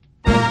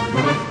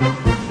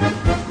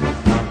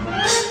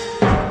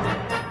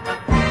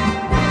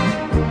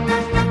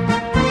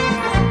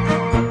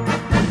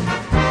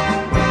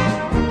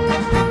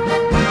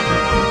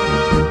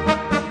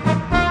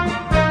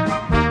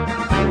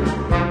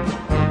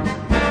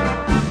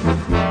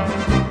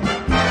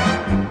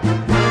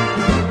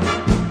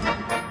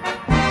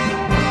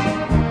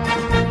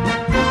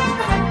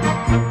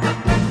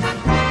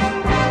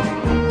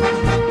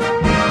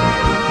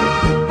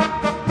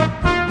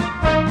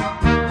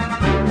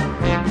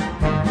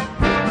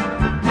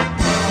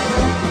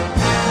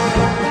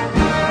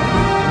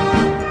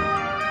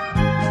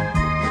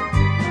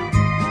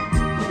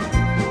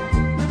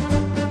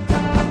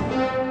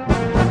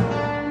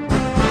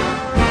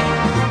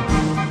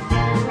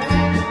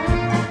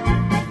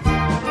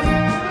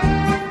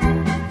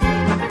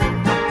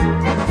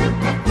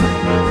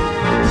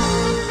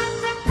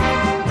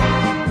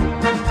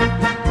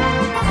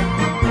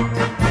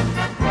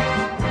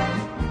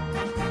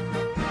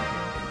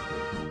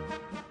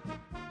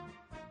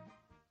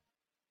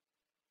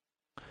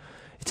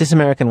 This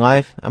American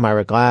Life, I'm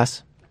Ira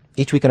Glass.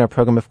 Each week on our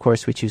program, of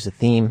course, we choose a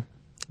theme,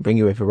 bring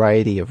you a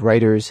variety of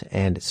writers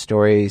and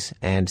stories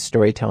and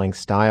storytelling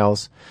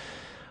styles.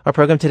 Our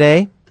program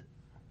today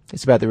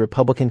is about the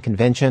Republican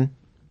Convention,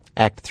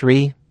 Act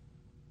 3,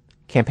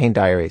 Campaign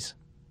Diaries.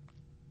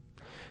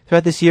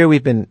 Throughout this year,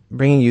 we've been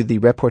bringing you the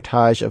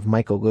reportage of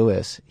Michael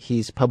Lewis.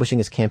 He's publishing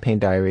his campaign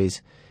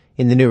diaries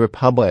in the New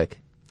Republic.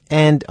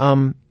 And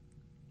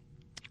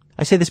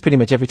I say this pretty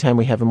much every time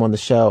we have him on the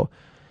show.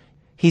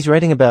 He's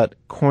writing about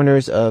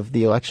corners of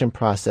the election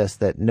process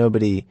that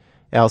nobody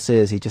else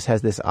is. He just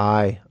has this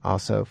eye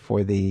also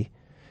for the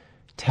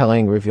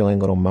telling, revealing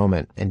little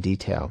moment and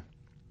detail.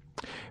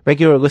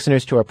 Regular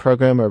listeners to our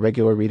program or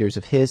regular readers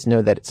of his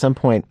know that at some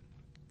point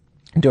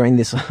during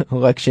this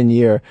election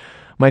year,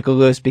 Michael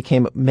Lewis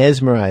became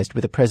mesmerized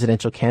with a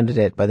presidential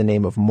candidate by the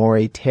name of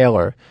Maury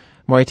Taylor.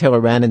 Maury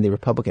Taylor ran in the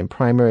Republican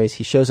primaries.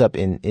 He shows up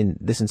in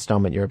this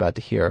installment you're about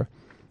to hear.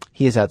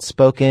 He is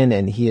outspoken,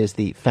 and he is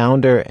the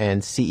founder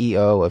and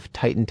CEO of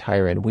Titan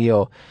Tire and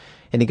Wheel,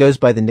 and he goes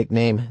by the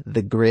nickname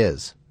The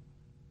Grizz.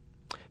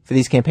 For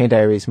these campaign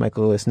diaries,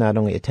 Michael Lewis not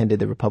only attended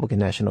the Republican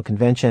National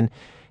Convention,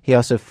 he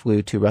also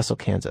flew to Russell,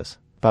 Kansas,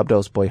 Bob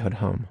Dole's boyhood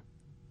home.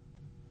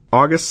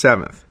 August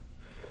 7th.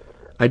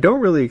 I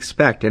don't really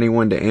expect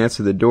anyone to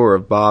answer the door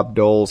of Bob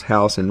Dole's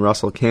house in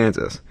Russell,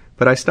 Kansas,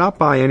 but I stopped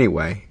by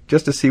anyway,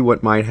 just to see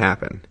what might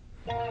happen.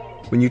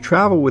 When you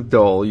travel with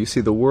Dole, you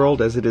see the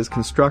world as it is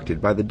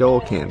constructed by the Dole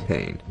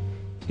campaign,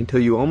 until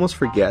you almost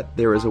forget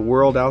there is a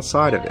world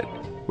outside of it,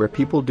 where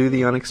people do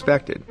the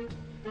unexpected.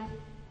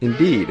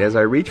 Indeed, as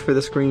I reach for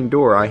the screen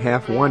door, I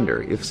half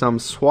wonder if some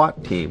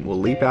SWAT team will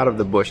leap out of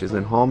the bushes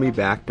and haul me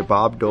back to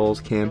Bob Dole's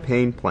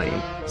campaign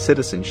plane,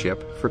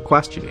 Citizenship, for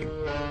questioning.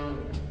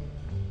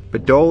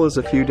 But Dole is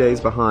a few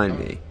days behind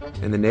me,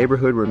 and the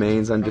neighborhood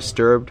remains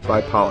undisturbed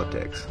by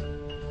politics.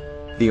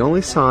 The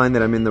only sign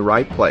that I'm in the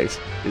right place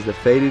is the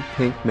faded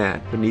pink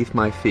mat beneath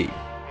my feet.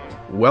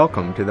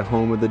 Welcome to the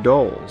home of the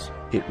Doles,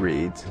 it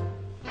reads.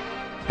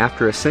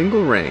 After a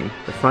single ring,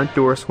 the front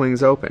door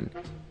swings open,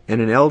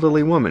 and an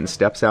elderly woman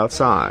steps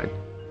outside.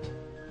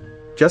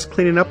 Just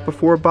cleaning up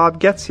before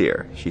Bob gets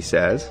here, she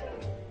says.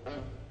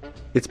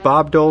 It's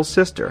Bob Dole's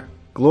sister,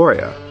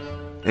 Gloria,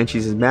 and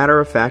she's as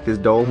matter of fact as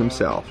Dole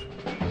himself.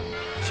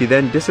 She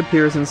then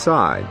disappears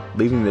inside,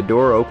 leaving the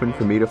door open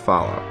for me to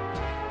follow.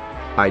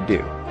 I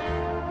do.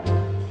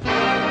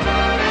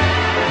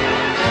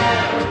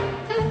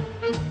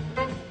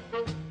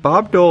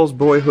 Bob Dole's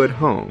boyhood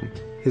home,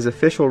 his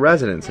official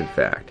residence in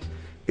fact,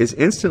 is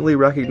instantly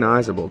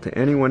recognizable to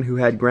anyone who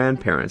had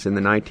grandparents in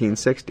the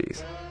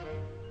 1960s.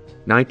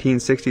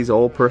 1960s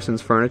old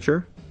person's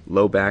furniture,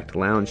 low-backed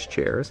lounge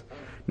chairs,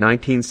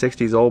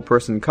 1960s old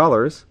person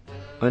colors,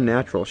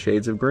 unnatural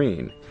shades of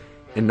green,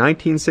 and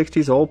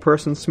 1960s old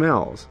person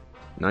smells,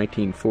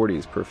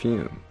 1940s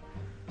perfume.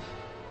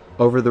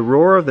 Over the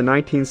roar of the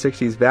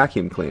 1960s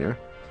vacuum cleaner,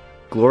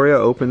 Gloria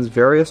opens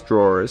various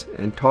drawers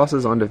and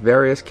tosses onto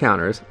various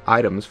counters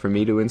items for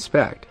me to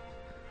inspect.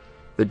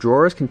 The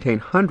drawers contain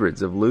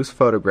hundreds of loose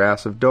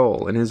photographs of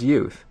Dole in his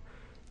youth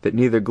that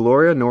neither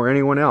Gloria nor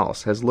anyone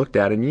else has looked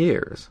at in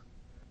years.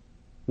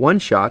 One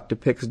shot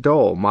depicts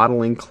Dole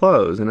modeling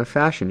clothes in a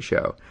fashion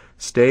show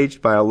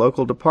staged by a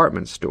local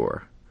department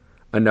store.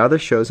 Another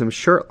shows him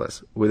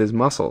shirtless with his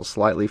muscles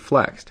slightly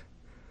flexed.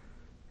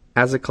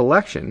 As a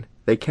collection,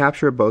 they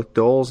capture both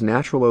Dole's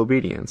natural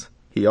obedience,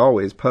 he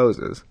always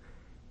poses,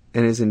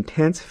 and his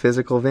intense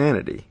physical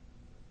vanity.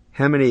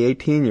 How many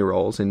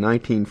 18-year-olds in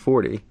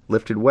 1940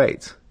 lifted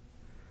weights?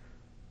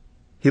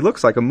 He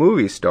looks like a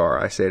movie star,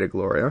 I say to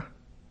Gloria.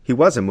 He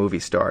was a movie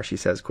star, she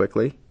says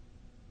quickly.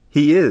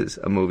 He is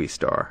a movie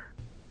star.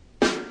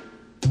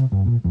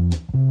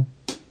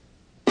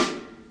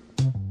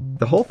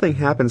 The whole thing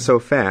happened so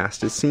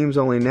fast, it seems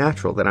only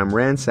natural that I'm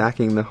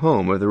ransacking the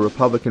home of the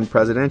Republican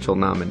presidential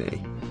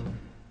nominee.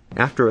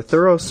 After a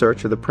thorough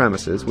search of the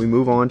premises, we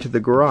move on to the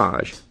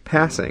garage,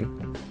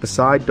 passing,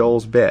 beside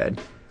Dole's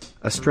bed,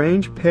 a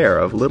strange pair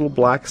of little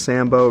black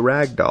Sambo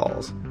rag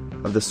dolls,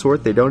 of the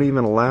sort they don't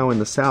even allow in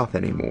the South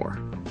anymore.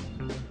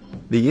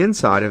 The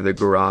inside of the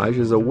garage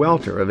is a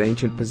welter of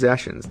ancient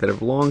possessions that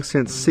have long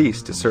since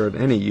ceased to serve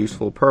any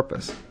useful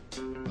purpose.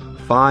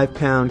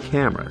 5-pound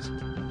cameras,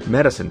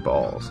 medicine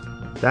balls,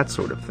 that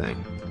sort of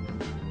thing.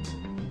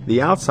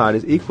 The outside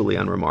is equally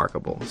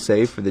unremarkable,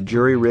 save for the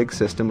jury-rig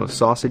system of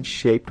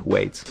sausage-shaped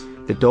weights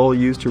that Dole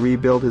used to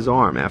rebuild his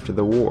arm after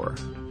the war.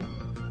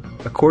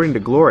 According to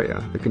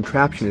Gloria, the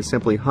contraption has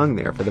simply hung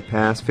there for the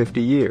past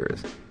 50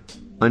 years,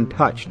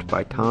 untouched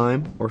by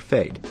time or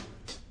fate.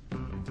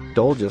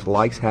 Dole just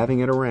likes having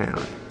it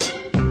around.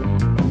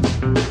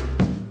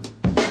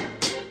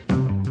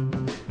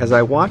 As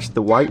I watch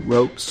the white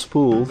rope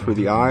spool through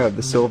the eye of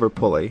the silver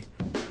pulley,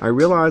 I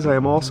realize I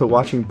am also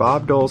watching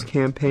Bob Dole's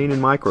campaign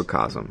in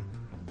microcosm.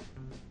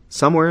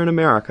 Somewhere in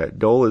America,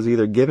 Dole is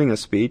either giving a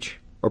speech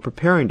or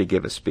preparing to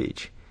give a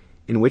speech,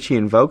 in which he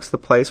invokes the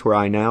place where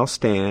I now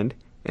stand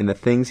and the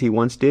things he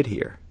once did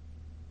here.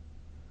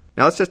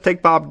 Now let's just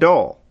take Bob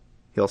Dole,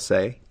 he'll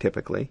say,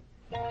 typically.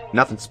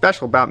 Nothing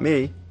special about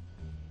me.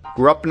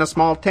 Grew up in a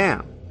small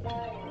town.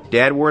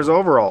 Dad wore his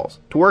overalls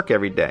to work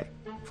every day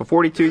for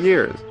 42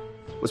 years.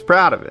 Was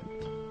proud of it.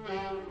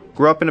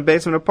 Grew up in a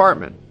basement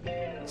apartment.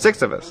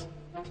 6 of us.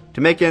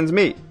 To make ends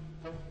meet.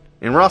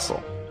 In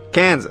Russell,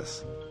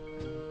 Kansas.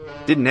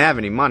 Didn't have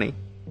any money,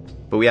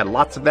 but we had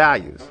lots of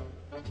values.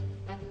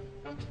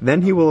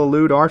 Then he will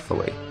allude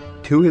artfully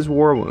to his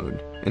war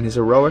wound and his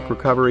heroic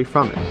recovery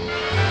from it.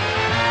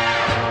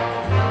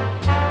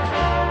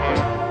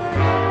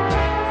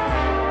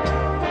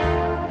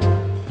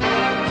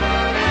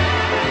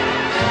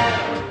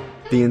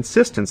 The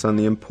insistence on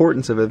the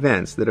importance of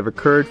events that have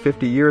occurred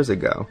 50 years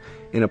ago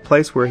in a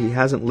place where he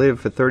hasn't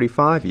lived for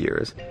 35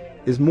 years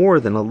is more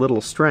than a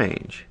little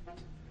strange.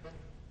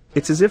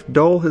 It's as if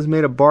Dole has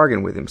made a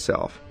bargain with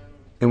himself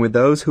and with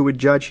those who would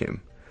judge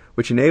him,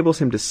 which enables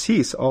him to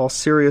cease all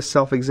serious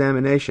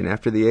self-examination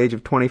after the age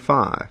of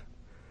 25.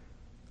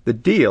 The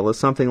deal is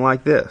something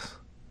like this.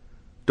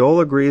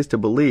 Dole agrees to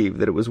believe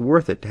that it was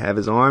worth it to have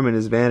his arm and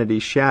his vanity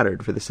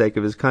shattered for the sake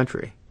of his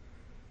country.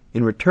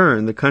 In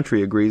return, the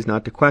country agrees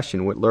not to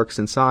question what lurks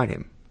inside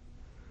him.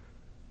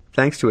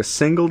 Thanks to a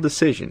single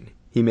decision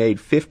he made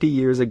 50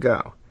 years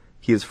ago,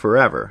 he is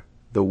forever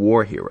the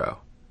war hero.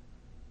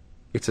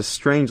 It's a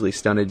strangely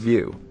stunted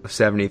view of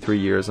 73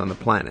 years on the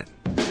planet.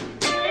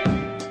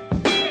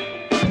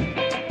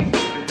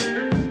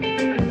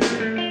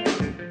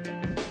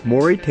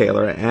 Maury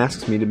Taylor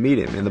asks me to meet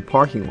him in the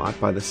parking lot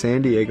by the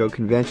San Diego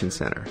Convention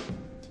Center.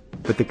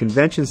 But the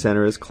convention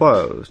center is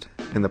closed,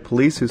 and the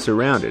police who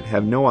surround it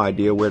have no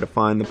idea where to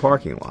find the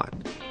parking lot.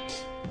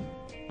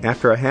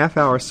 After a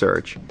half-hour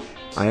search,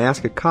 I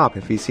ask a cop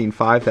if he's seen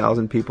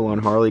 5,000 people on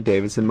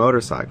Harley-Davidson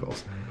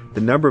motorcycles, the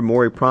number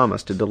Maury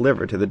promised to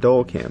deliver to the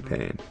Dole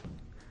campaign.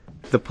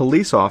 The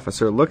police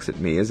officer looks at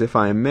me as if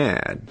I am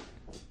mad.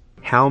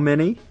 How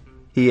many?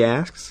 He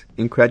asks,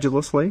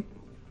 incredulously.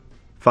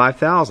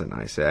 5,000,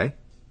 I say.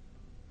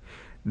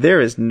 There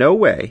is no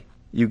way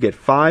you get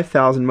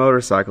 5,000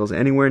 motorcycles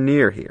anywhere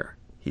near here,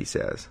 he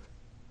says.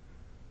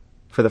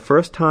 For the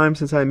first time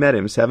since I met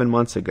him 7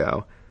 months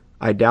ago,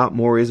 I doubt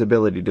Maury's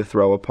ability to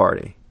throw a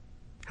party.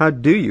 How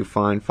do you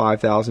find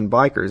 5,000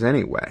 bikers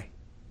anyway?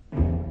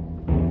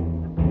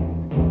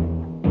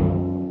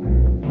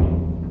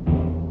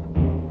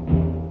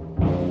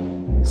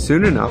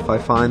 Soon enough, I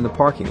find the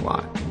parking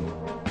lot.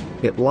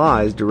 It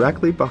lies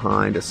directly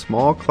behind a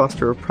small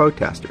cluster of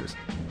protesters,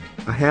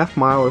 a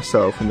half-mile or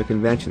so from the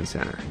convention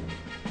center.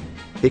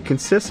 It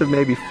consists of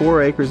maybe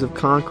 4 acres of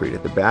concrete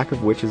at the back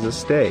of which is a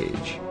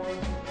stage.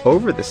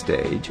 Over the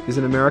stage is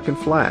an American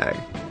flag,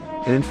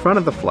 and in front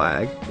of the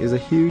flag is a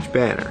huge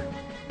banner.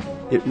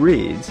 It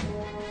reads,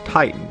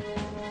 Titan,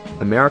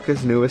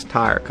 America's newest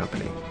tire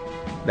company.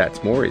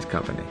 That's Maury's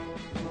company.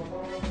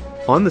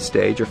 On the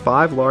stage are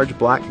 5 large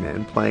black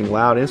men playing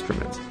loud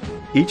instruments,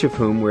 each of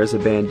whom wears a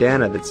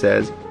bandana that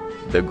says,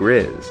 The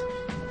Grizz.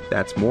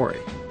 That's Maury.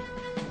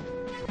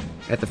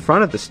 At the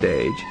front of the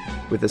stage,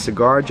 with a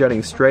cigar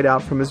jutting straight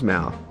out from his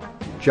mouth,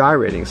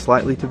 gyrating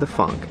slightly to the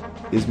funk,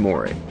 is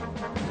Maury.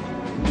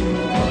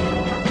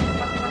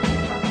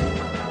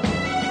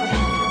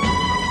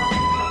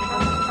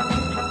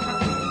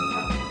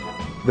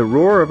 The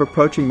roar of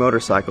approaching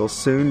motorcycles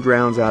soon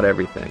drowns out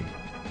everything.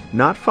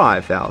 Not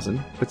 5,000,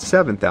 but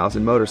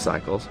 7,000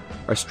 motorcycles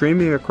are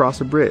streaming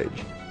across a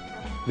bridge.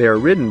 They are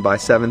ridden by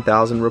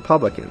 7,000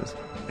 Republicans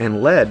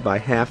and led by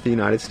half the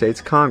United States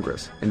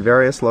Congress and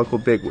various local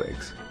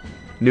bigwigs.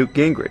 Newt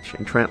Gingrich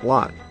and Trent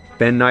Lott,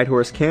 Ben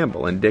Nighthorse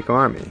Campbell and Dick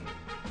Armey.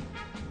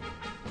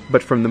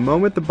 But from the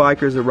moment the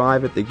bikers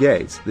arrive at the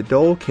gates, the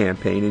Dole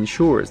campaign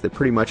ensures that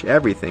pretty much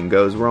everything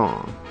goes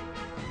wrong.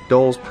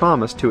 Dole's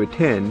promise to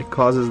attend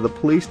causes the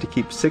police to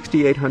keep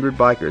 6,800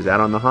 bikers out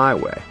on the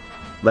highway.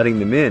 Letting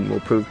them in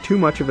will prove too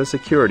much of a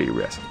security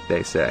risk,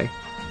 they say.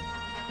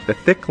 The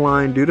thick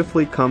line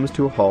dutifully comes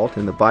to a halt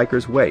and the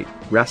bikers wait,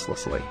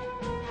 restlessly.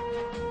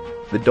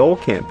 The Dole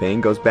campaign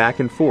goes back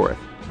and forth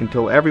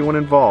until everyone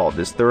involved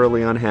is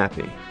thoroughly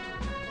unhappy.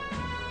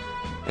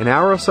 An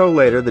hour or so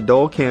later, the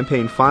Dole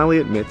campaign finally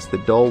admits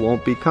that Dole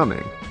won't be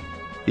coming.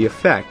 The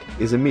effect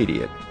is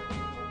immediate.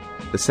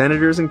 The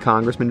senators and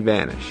congressmen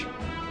vanish.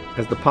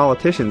 As the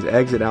politicians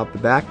exit out the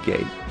back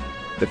gate,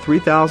 the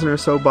 3,000 or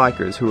so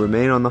bikers who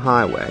remain on the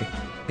highway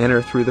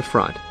enter through the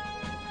front.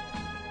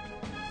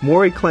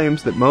 Maury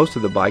claims that most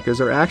of the bikers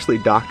are actually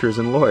doctors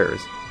and lawyers,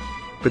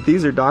 but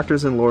these are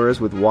doctors and lawyers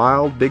with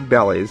wild, big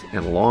bellies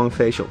and long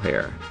facial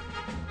hair.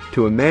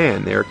 To a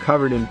man, they are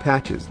covered in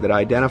patches that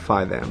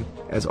identify them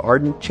as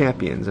ardent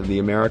champions of the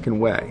American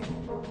way.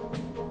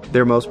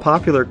 Their most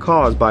popular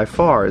cause by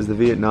far is the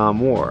Vietnam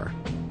War.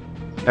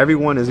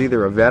 Everyone is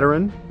either a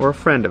veteran or a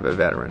friend of a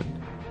veteran.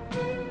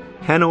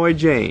 Hanoi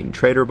Jane,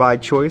 traitor by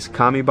choice,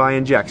 commie by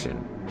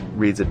injection,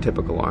 reads a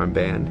typical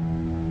armband.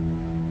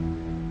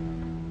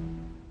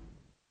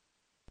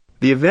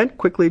 The event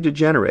quickly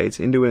degenerates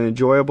into an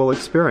enjoyable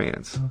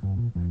experience.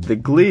 The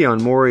glee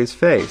on Maury's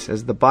face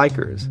as the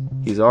bikers,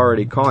 he's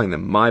already calling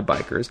them my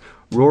bikers,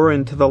 roar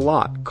into the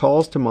lot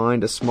calls to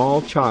mind a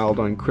small child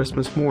on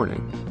Christmas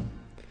morning.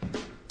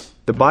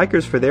 The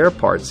bikers for their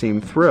part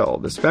seem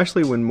thrilled,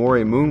 especially when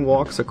Maury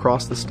moonwalks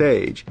across the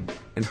stage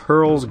and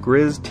hurls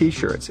Grizz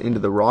t-shirts into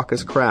the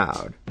raucous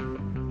crowd.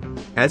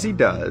 As he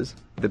does,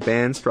 the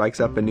band strikes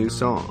up a new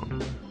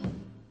song.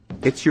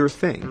 It's your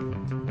thing.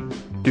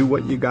 Do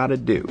what you gotta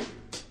do.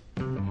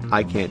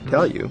 I can't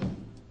tell you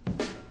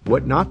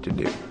what not to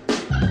do.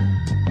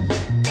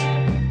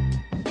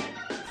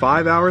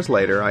 5 hours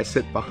later, I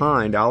sit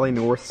behind Ollie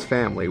North's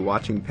family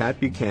watching Pat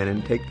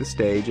Buchanan take the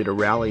stage at a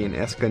rally in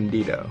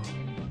Escondido.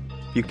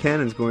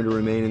 Buchanan's going to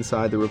remain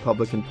inside the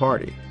Republican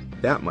Party.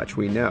 That much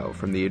we know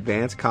from the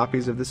advance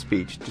copies of the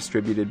speech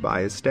distributed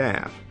by his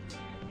staff.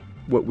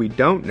 What we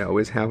don't know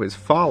is how his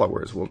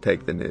followers will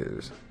take the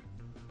news.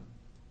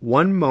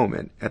 One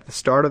moment at the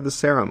start of the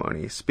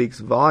ceremony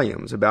speaks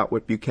volumes about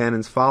what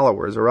Buchanan's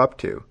followers are up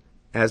to,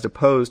 as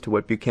opposed to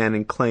what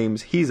Buchanan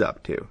claims he's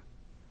up to.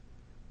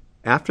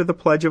 After the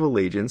Pledge of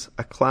Allegiance,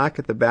 a plaque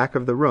at the back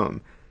of the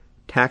room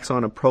tacks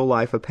on a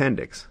pro-life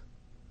appendix.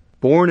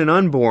 Born and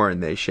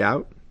unborn, they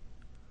shout.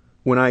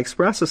 When I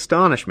express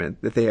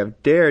astonishment that they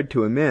have dared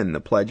to amend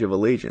the Pledge of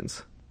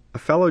Allegiance, a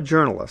fellow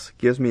journalist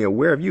gives me a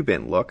 "where have you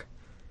been" look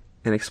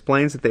and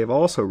explains that they have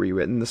also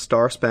rewritten the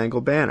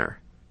Star-Spangled Banner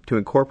to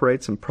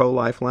incorporate some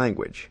pro-life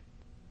language.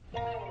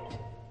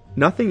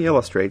 Nothing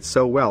illustrates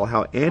so well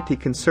how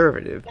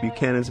anti-conservative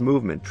Buchanan's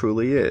movement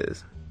truly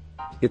is.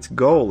 Its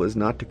goal is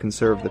not to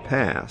conserve the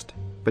past,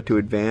 but to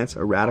advance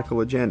a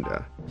radical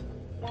agenda.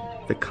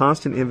 The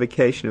constant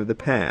invocation of the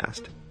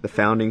past, the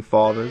Founding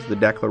Fathers, the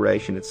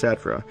Declaration,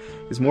 etc.,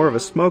 is more of a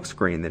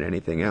smokescreen than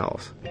anything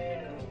else.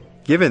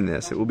 Given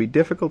this, it will be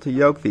difficult to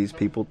yoke these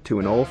people to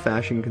an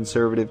old-fashioned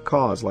conservative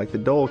cause like the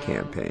Dole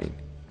campaign.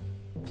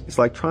 It's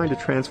like trying to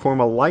transform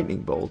a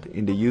lightning bolt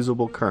into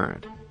usable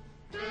current.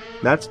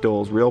 That's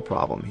Dole's real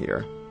problem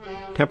here.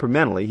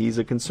 Temperamentally, he's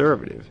a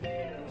conservative.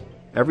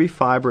 Every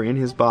fiber in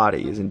his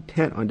body is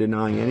intent on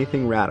denying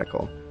anything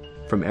radical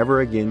from ever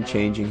again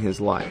changing his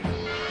life.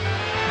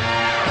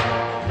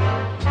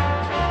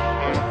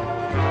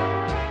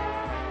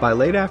 By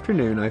late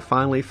afternoon, I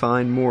finally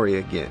find Maury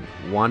again,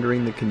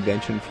 wandering the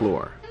convention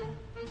floor.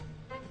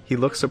 He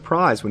looks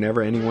surprised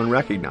whenever anyone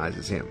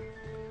recognizes him.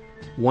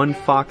 One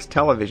Fox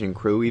television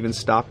crew even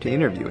stopped to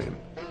interview him.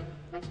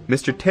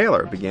 "Mr.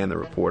 Taylor," began the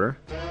reporter.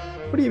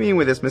 "What do you mean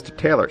with this Mr.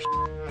 Taylor shit?"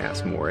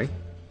 asked Maury.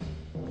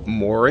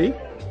 "Maury?"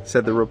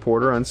 said the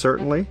reporter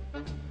uncertainly.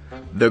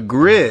 "The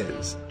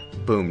Grizz,"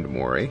 boomed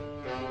Maury.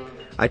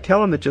 I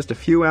tell him that just a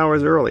few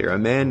hours earlier, a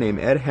man named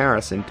Ed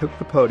Harrison took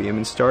the podium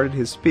and started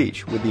his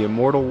speech with the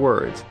immortal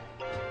words,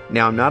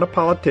 "Now I'm not a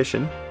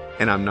politician,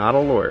 and I'm not a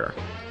lawyer.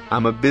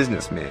 I'm a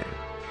businessman."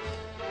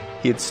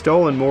 He had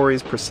stolen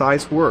Maury's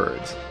precise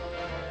words.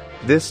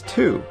 This,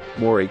 too,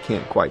 Maury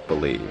can't quite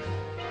believe.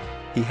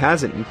 He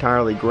hasn't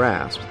entirely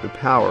grasped the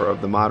power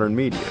of the modern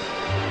media.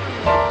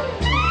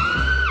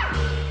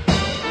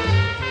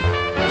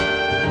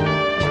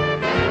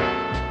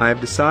 I have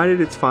decided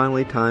it's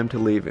finally time to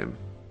leave him.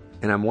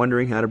 and I'm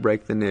wondering how to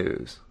break the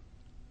news.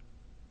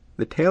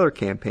 The Taylor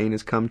campaign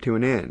has come to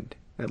an end,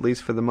 at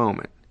least for the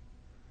moment.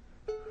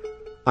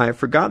 I have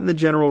forgotten the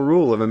general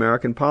rule of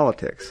American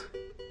politics.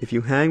 If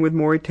you hang with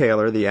Maury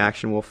Taylor, the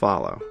action will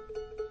follow.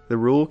 The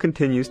rule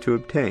continues to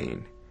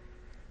obtain.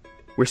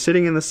 We're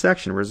sitting in the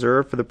section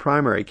reserved for the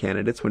primary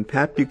candidates when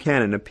Pat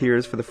Buchanan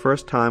appears for the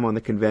first time on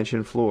the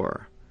convention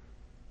floor.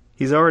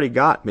 He's already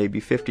got maybe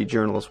 50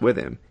 journalists with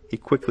him. He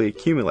quickly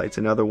accumulates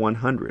another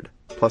 100,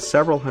 plus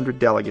several hundred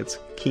delegates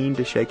keen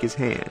to shake his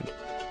hand.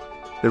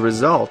 The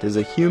result is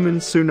a human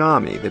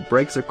tsunami that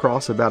breaks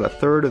across about a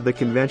third of the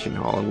convention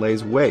hall and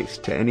lays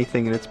waste to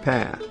anything in its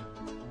path.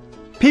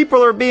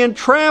 "People are being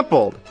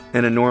trampled!"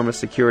 an enormous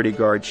security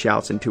guard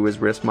shouts into his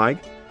wrist mic.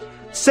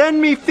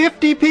 "Send me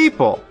 50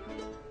 people!"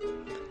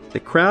 The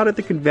crowd at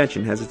the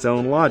convention has its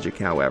own logic,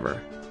 however.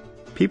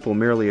 People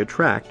merely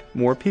attract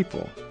more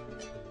people.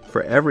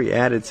 For every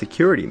added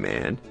security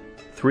man,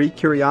 3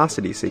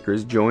 curiosity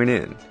seekers join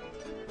in.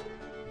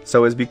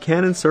 So as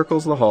Buchanan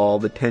circles the hall,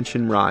 the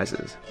tension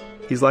rises.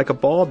 He's like a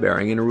ball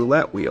bearing in a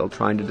roulette wheel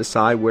trying to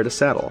decide where to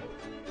settle.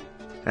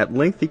 At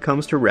length he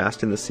comes to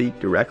rest in the seat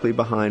directly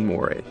behind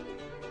Maury.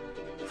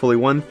 Fully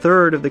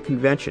 1/3 of the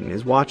convention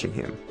is watching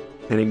him,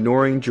 and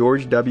ignoring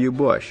George W.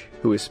 Bush,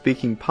 who is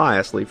speaking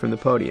piously from the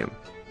podium.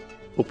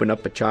 Open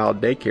up a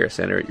child daycare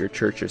center at your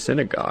church or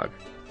synagogue,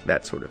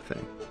 that sort of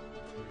thing.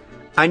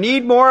 "I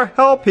need more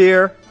help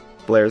here,"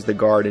 blares the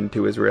guard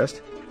into his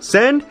wrist.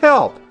 "Send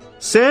help!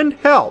 Send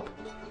help!"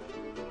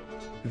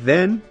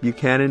 Then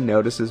Buchanan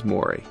notices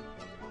Maury.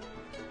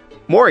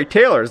 "Maury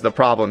Taylor's the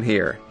problem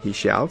here," he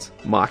shouts,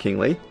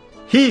 mockingly.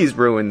 "He's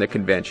ruined the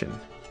convention."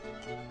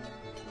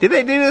 "Did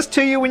they do this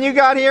to you when you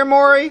got here,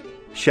 Maury?"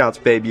 shouts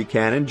Babe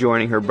Buchanan,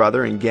 joining her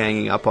brother and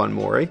ganging up on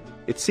Maury.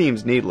 It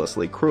seems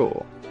needlessly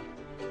cruel.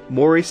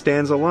 Maury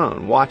stands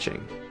alone,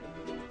 watching.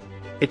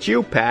 "It's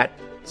you, Pat,"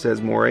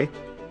 says Maury.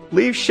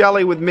 "Leave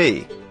Shelley with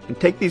me, and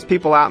take these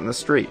people out in the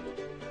street."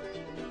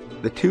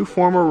 The two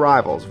former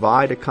rivals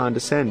vie to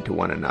condescend to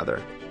one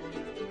another.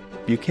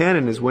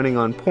 Buchanan is winning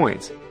on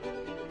points,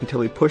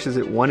 until he pushes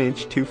it 1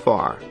 inch too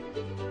far.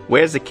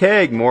 "Where's the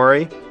keg,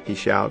 Maury?" he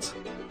shouts.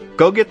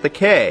 "Go get the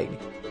keg."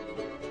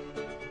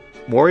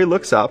 Maury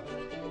looks up,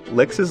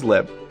 licks his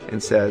lip,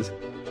 and says,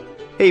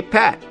 "Hey,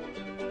 Pat,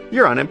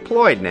 you're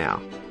unemployed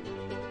now."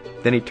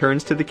 Then he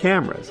turns to the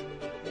cameras.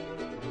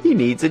 "He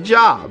needs a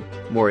job,"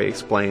 Maury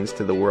explains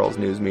to the world's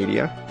news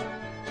media.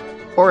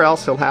 "Or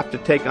else he'll have to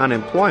take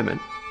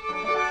unemployment."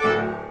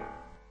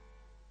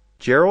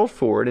 Gerald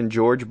Ford and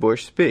George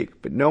Bush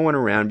speak, but no one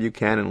around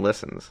Buchanan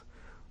listens.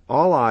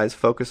 All eyes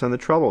focus on the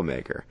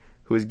troublemaker,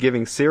 who is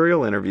giving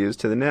serial interviews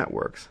to the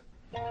networks.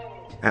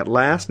 At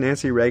last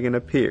Nancy Reagan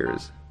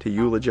appears to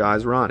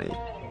eulogize Ronnie,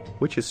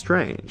 which is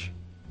strange.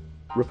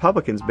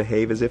 Republicans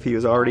behave as if he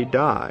has already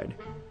died,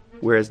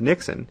 whereas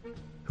Nixon,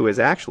 who has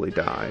actually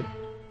died,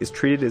 is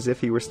treated as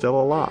if he were still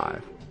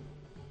alive.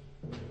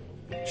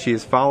 She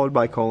is followed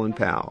by Colin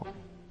Powell.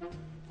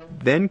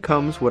 Then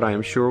comes what I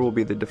am sure will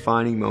be the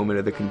defining moment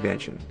of the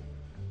convention.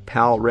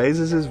 Powell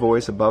raises his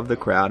voice above the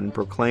crowd and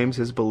proclaims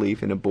his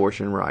belief in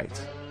abortion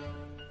rights.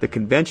 The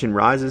convention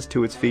rises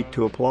to its feet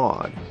to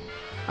applaud.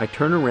 I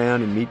turn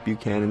around and meet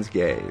Buchanan's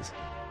gaze.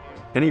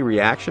 "Any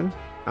reaction?"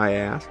 I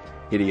ask,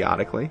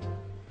 idiotically.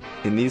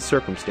 In these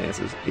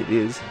circumstances, it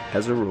is,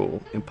 as a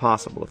rule,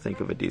 impossible to think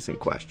of a decent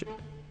question.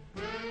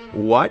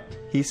 "What?"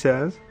 he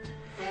says.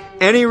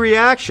 "Any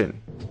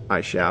reaction?"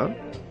 I shout.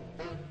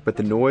 But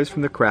the noise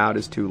from the crowd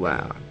is too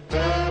loud.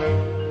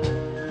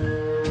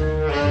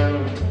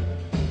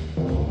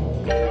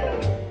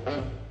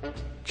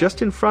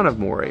 Just in front of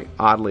Maury,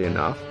 oddly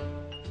enough,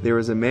 there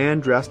is a man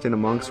dressed in a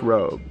monk's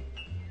robe.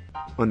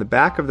 On the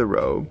back of the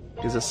robe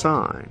is a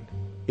sign.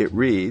 It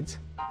reads,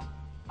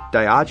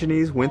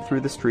 "Diogenes went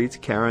through the streets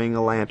carrying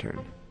a lantern.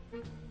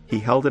 He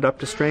held it up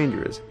to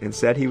strangers and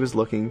said he was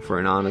looking for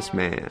an honest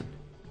man."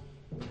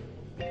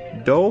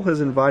 Dole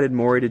has invited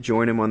Maury to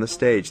join him on the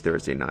stage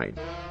Thursday night,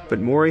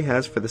 but Maury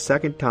has for the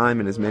second time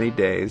in as many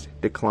days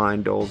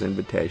declined Dole's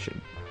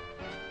invitation.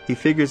 He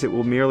figures it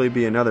will merely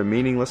be another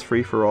meaningless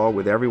free-for-all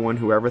with everyone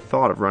who ever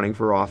thought of running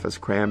for office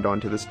crammed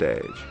onto the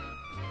stage.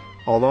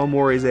 Although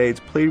Maury's aides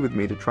plead with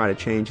me to try to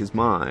change his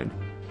mind,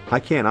 I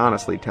can't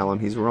honestly tell him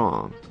he's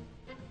wrong.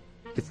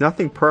 It's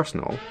nothing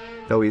personal,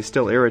 though he is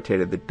still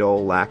irritated that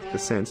Dole lacked the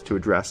sense to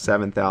address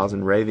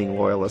 7,000 raving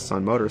loyalists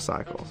on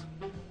motorcycles.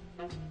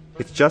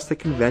 It's just that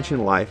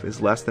convention life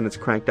is less than it's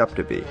cranked up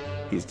to be,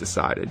 he's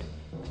decided.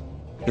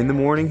 In the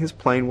morning his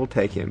plane will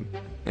take him,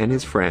 and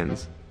his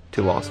friends,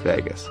 to Las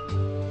Vegas.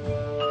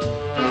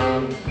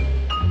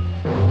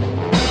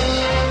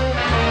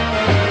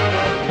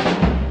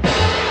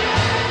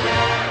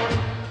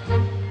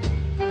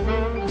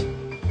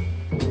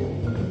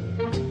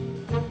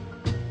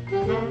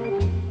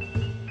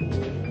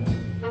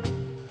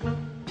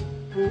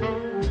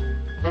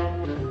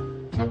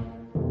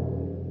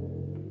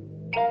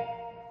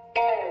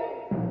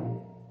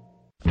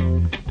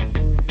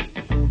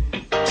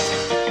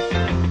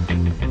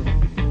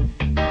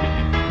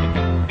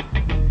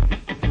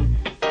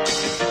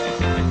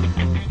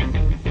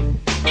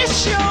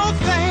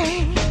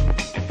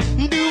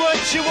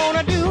 what you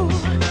wanna do.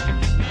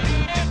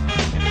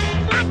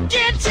 I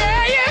can't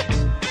tell you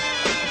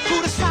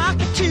who to sock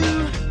it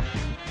to.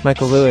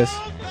 Michael Lewis,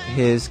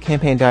 his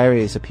campaign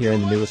diaries appear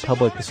in the New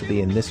Republic. This will be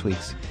in this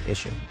week's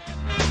issue.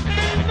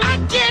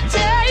 I can't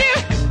tell you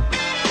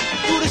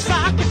who to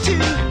sock it to.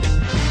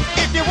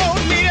 If you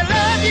want me to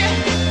love you,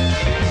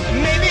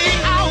 maybe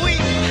I'll wait.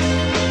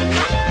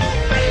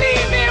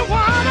 Believe me,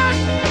 woman,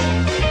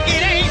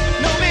 it ain't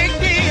no big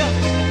deal.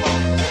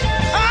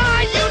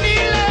 Oh, you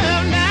need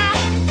love now,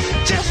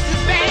 just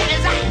as bad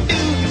as I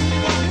do.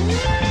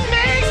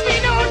 Makes me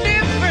no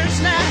difference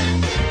now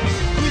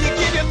who you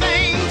give your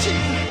thing to.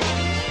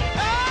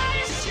 Oh,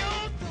 it's your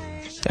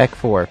thing. Act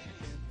 4,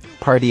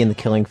 Party in the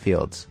Killing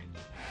Fields.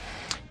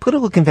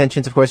 Political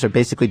conventions, of course, are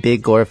basically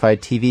big,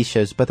 glorified TV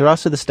shows, but they're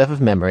also the stuff of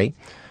memory.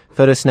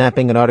 Photo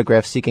snapping and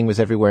autograph seeking was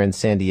everywhere in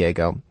San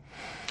Diego.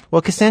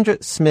 Well,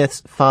 Cassandra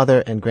Smith's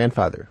father and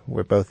grandfather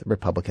were both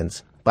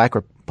Republicans, black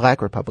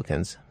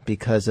Republicans,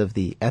 because of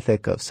the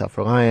ethic of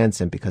self-reliance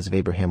and because of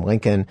Abraham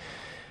Lincoln,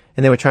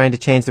 and they were trying to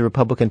change the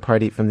Republican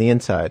Party from the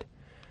inside.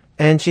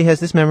 And she has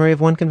this memory of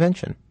one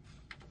convention.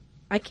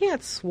 I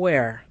can't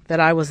swear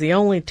that I was the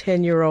only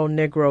 10-year-old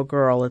Negro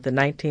girl at the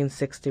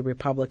 1960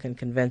 Republican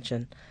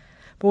Convention.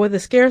 But with the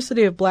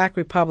scarcity of black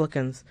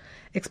Republicans,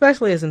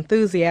 especially as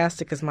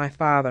enthusiastic as my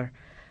father,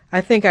 I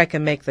think I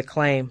can make the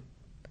claim.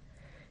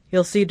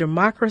 You'll see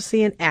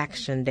democracy in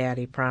action,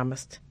 Daddy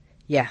promised.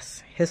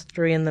 Yes,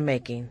 history in the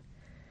making.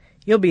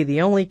 You'll be the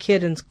only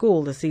kid in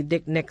school to see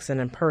Dick Nixon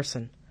in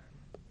person.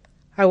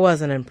 I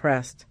wasn't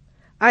impressed.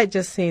 I'd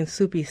just seen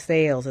Soupy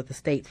Sales at the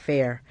state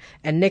fair,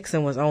 and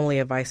Nixon was only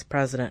a vice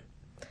president.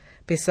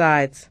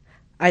 Besides,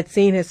 I'd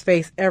seen his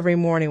face every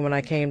morning when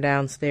I came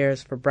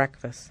downstairs for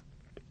breakfast.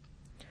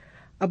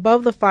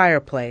 Above the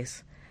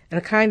fireplace, in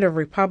a kind of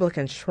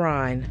Republican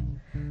shrine,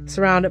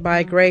 surrounded by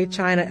a gray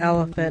china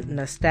elephant and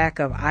a stack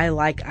of I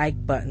Like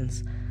Ike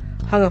buttons,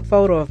 hung a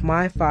photo of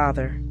my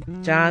father,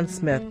 John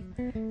Smith,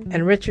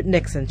 and Richard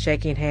Nixon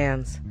shaking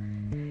hands.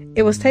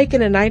 It was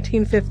taken in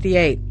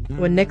 1958,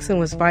 when Nixon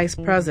was vice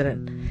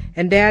president,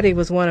 and Daddy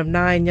was one of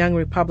 9 young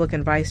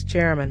Republican vice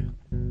chairmen.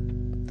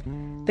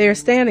 They are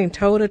standing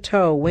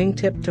toe-to-toe,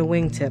 wingtip to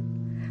wingtip,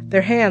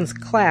 their hands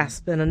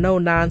clasped in a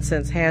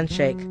no-nonsense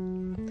handshake.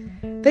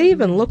 They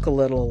even look a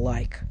little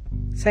alike.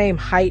 Same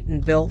height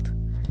and build,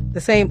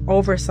 the same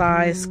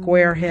oversized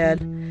square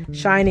head,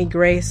 shiny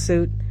gray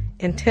suit,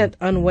 intent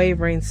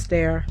unwavering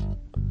stare.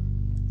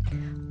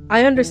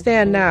 I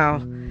understand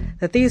now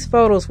that these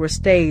photos were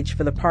staged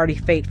for the party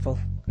faithful,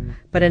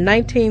 but in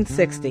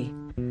 1960,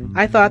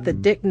 I thought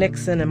that Dick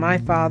Nixon and my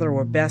father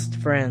were best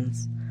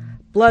friends,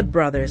 blood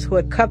brothers who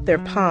had cut their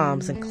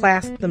palms and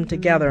clasped them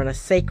together in a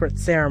sacred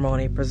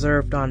ceremony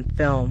preserved on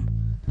film.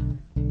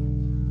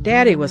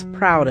 Daddy was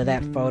proud of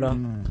that photo,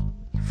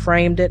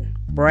 framed it,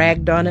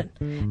 bragged on it,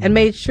 and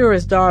made sure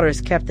his daughters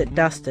kept it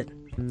dusted.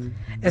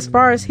 As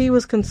far as he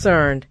was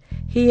concerned,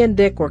 he and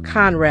Dick were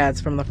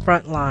comrades from the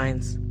front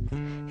lines.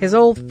 His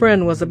old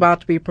friend was about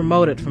to be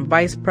promoted from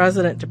vice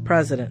president to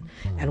president,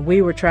 and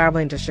we were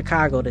traveling to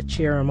Chicago to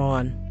cheer him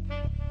on.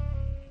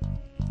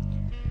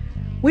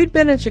 We'd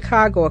been in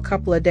Chicago a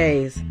couple of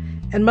days,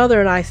 and Mother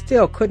and I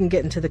still couldn't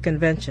get into the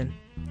convention.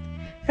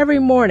 Every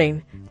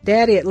morning,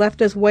 Daddy had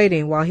left us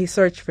waiting while he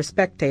searched for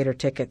spectator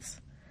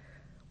tickets.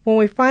 When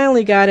we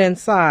finally got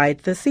inside,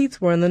 the seats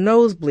were in the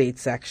nosebleed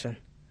section.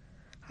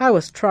 I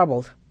was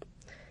troubled.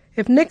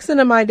 If Nixon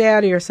and my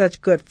daddy are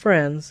such good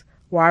friends,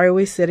 why are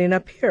we sitting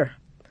up here?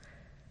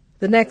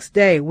 The next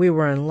day, we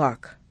were in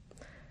luck.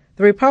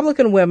 The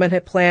Republican women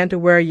had planned to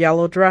wear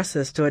yellow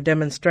dresses to a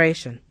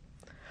demonstration.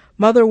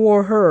 Mother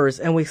wore hers,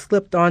 and we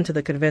slipped onto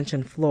the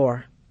convention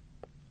floor.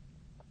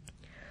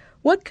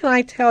 What can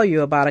I tell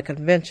you about a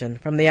convention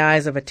from the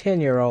eyes of a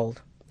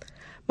 10-year-old?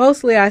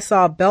 Mostly I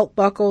saw belt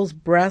buckles,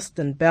 breasts,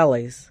 and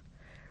bellies,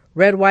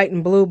 red, white,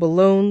 and blue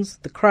balloons,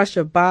 the crush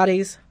of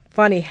bodies,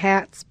 funny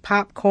hats,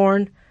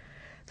 popcorn,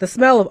 the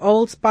smell of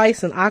Old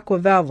Spice and Aqua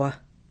Velva,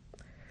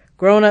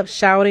 grown-ups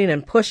shouting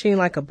and pushing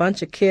like a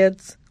bunch of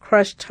kids,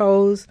 crushed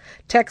toes,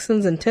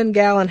 Texans in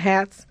 10-gallon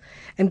hats,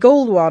 and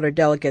Goldwater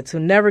delegates who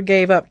never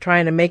gave up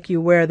trying to make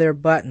you wear their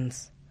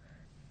buttons.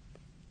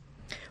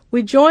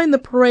 We joined the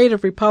parade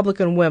of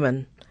Republican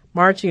women,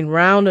 marching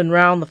round and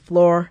round the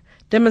floor,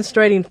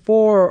 demonstrating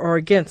for or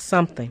against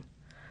something.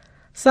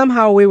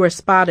 Somehow we were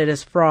spotted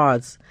as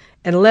frauds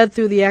and led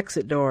through the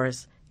exit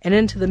doors and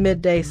into the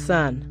midday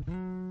sun.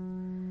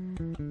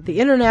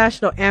 The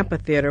International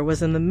Amphitheater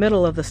was in the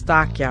middle of the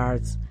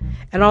stockyards,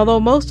 and although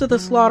most of the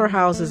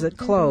slaughterhouses had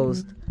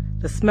closed,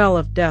 the smell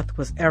of death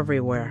was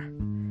everywhere.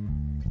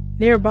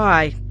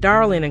 Nearby,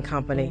 Darling and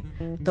Company,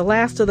 the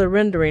last of the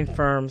rendering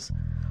firms,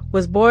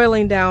 was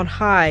boiling down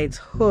hides,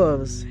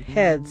 hooves,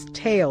 heads,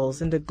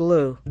 tails into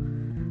glue.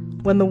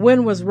 When the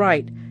wind was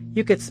right,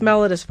 you could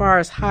smell it as far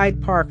as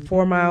Hyde Park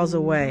 4 miles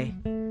away.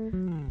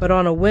 But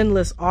on a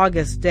windless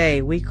August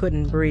day, we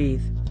couldn't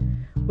breathe.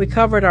 We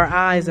covered our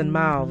eyes and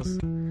mouths.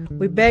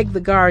 We begged the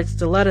guards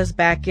to let us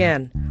back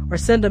in or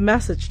send a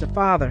message to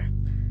Father.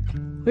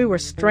 We were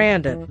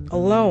stranded,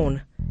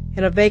 alone,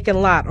 in a vacant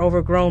lot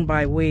overgrown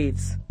by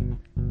weeds.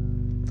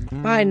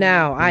 By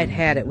now, I'd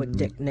had it with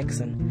Dick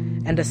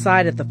Nixon and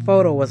decided the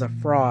photo was a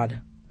fraud.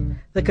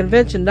 The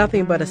convention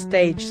nothing but a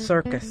staged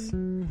circus.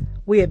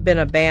 We had been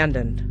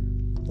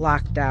abandoned,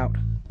 locked out.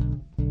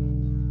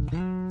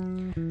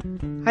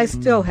 I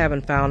still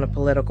haven't found a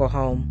political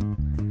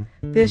home.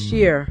 This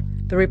year,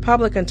 the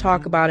Republican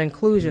talk about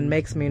inclusion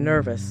makes me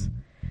nervous.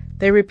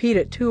 They repeat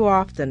it too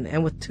often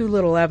and with too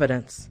little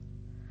evidence.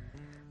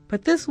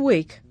 But this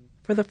week,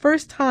 for the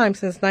first time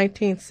since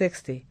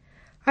 1960,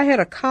 I had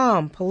a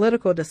calm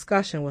political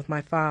discussion with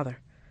my father.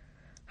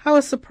 I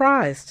was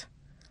surprised.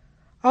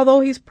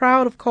 Although he's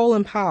proud of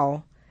Colin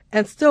Powell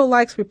and still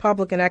likes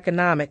Republican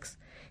economics,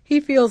 he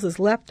feels as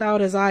left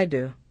out as I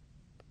do.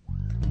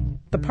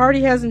 The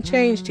party hasn't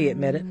changed, he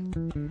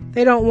admitted.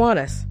 They don't want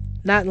us,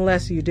 not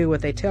unless you do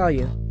what they tell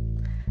you.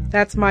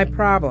 That's my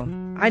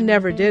problem. I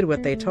never did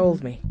what they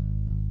told me.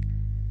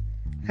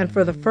 And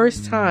for the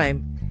first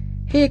time,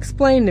 he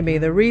explained to me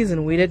the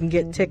reason we didn't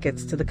get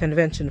tickets to the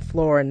convention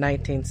floor in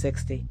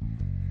 1960.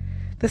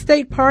 The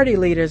state party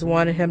leaders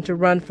wanted him to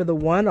run for the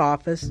one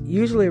office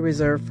usually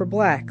reserved for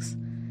blacks.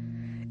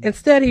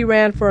 Instead, he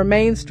ran for a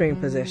mainstream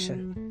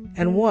position,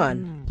 and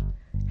won.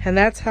 And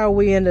that's how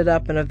we ended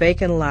up in a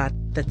vacant lot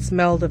that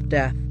smelled of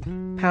death,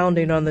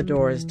 pounding on the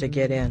doors to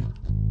get in.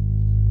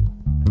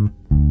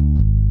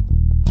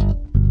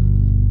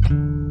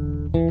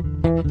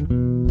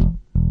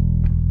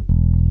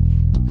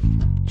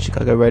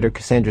 Chicago writer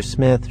Cassandra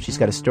Smith. She's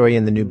got a story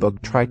in the new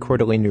book,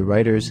 Tri-Quarterly New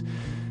Writers.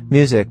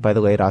 Music by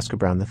the late Oscar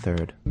Brown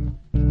III.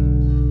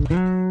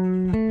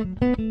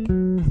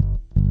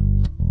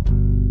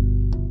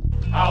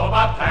 How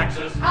about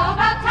taxes? How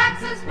about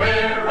taxes?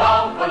 We're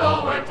all for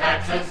lower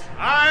taxes.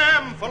 I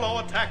am for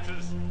lower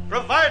taxes,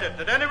 provided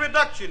that any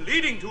reduction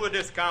leading to a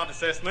discount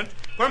assessment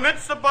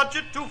permits the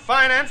budget to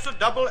finance a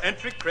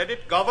double-entry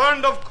credit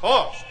governed, of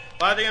course,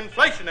 by the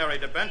inflationary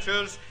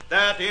debentures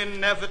that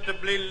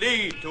inevitably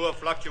lead to a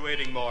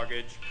fluctuating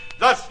mortgage,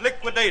 thus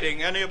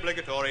liquidating any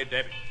obligatory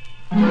debt.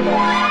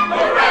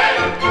 Hooray!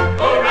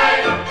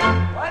 Hooray!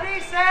 What'd he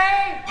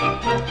say?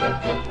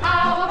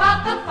 How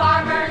about the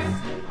farmers?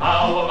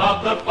 How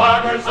about the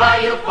farmers? Are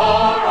you for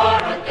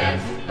or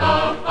against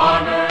the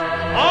farmers?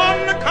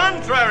 On the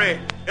contrary,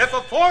 if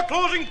a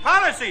foreclosing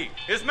policy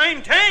is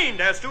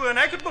maintained as to an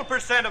equitable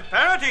percent of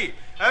parity,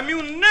 a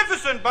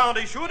munificent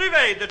bounty should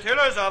evade the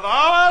tillers of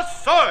our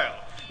soil,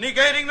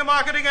 negating the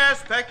marketing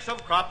aspects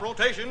of crop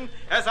rotation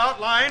as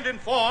outlined in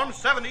Form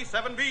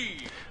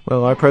 77B.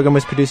 Well, our program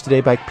was produced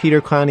today by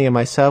Peter Clowney and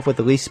myself, with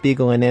Elise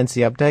Spiegel and Nancy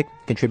Updike,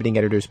 contributing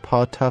editors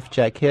Paul Tuff,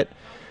 Jack Hitt,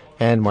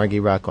 and Margie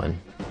Rocklin.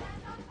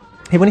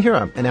 Hey, want to hear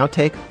an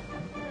outtake?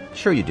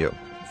 Sure you do.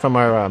 From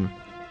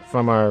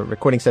our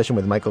recording session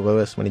with Michael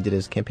Lewis when he did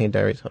his campaign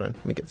diaries. Hold on,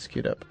 let me get this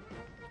queued up.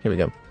 Here we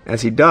go.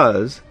 As he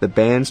does, the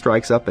band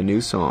strikes up a new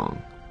song.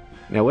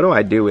 Now, what do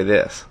I do with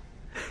this?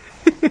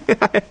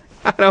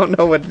 I don't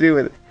know what to do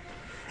with it.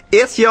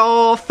 It's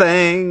your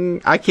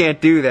thing. I can't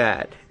do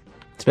that.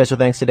 Special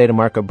thanks today to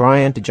Mark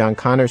O'Brien, to John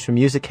Connors for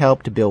music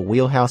help, to Bill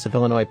Wheelhouse of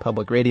Illinois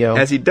Public Radio.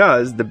 As he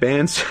does, the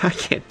band... I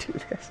can't do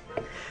this.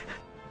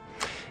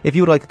 If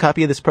you would like a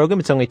copy of this program,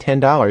 it's only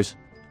 $10.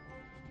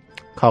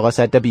 Call us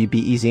at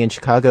WBEZ in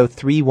Chicago,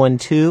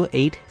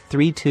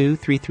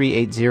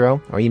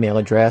 312-832-3380. Our email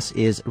address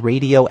is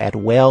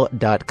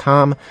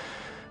radio@well.com.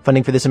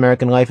 Funding for This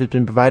American Life has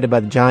been provided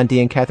by the John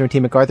D. and Catherine T.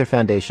 MacArthur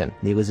Foundation,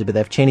 the Elizabeth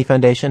F. Cheney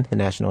Foundation, the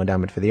National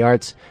Endowment for the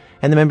Arts,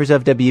 and the members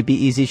of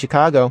WBEZ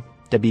Chicago.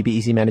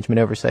 WBEZ Management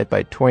Oversight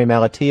by Tori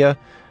Malatia.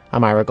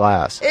 I'm Ira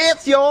Glass.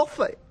 It's your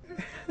thing.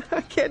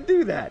 I can't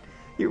do that.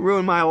 You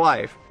ruined my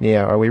life.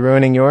 Yeah, are we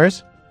ruining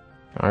yours?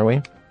 Are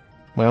we?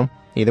 Well,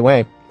 either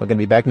way, we're going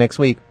to be back next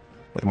week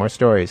with more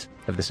stories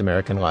of This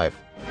American Life.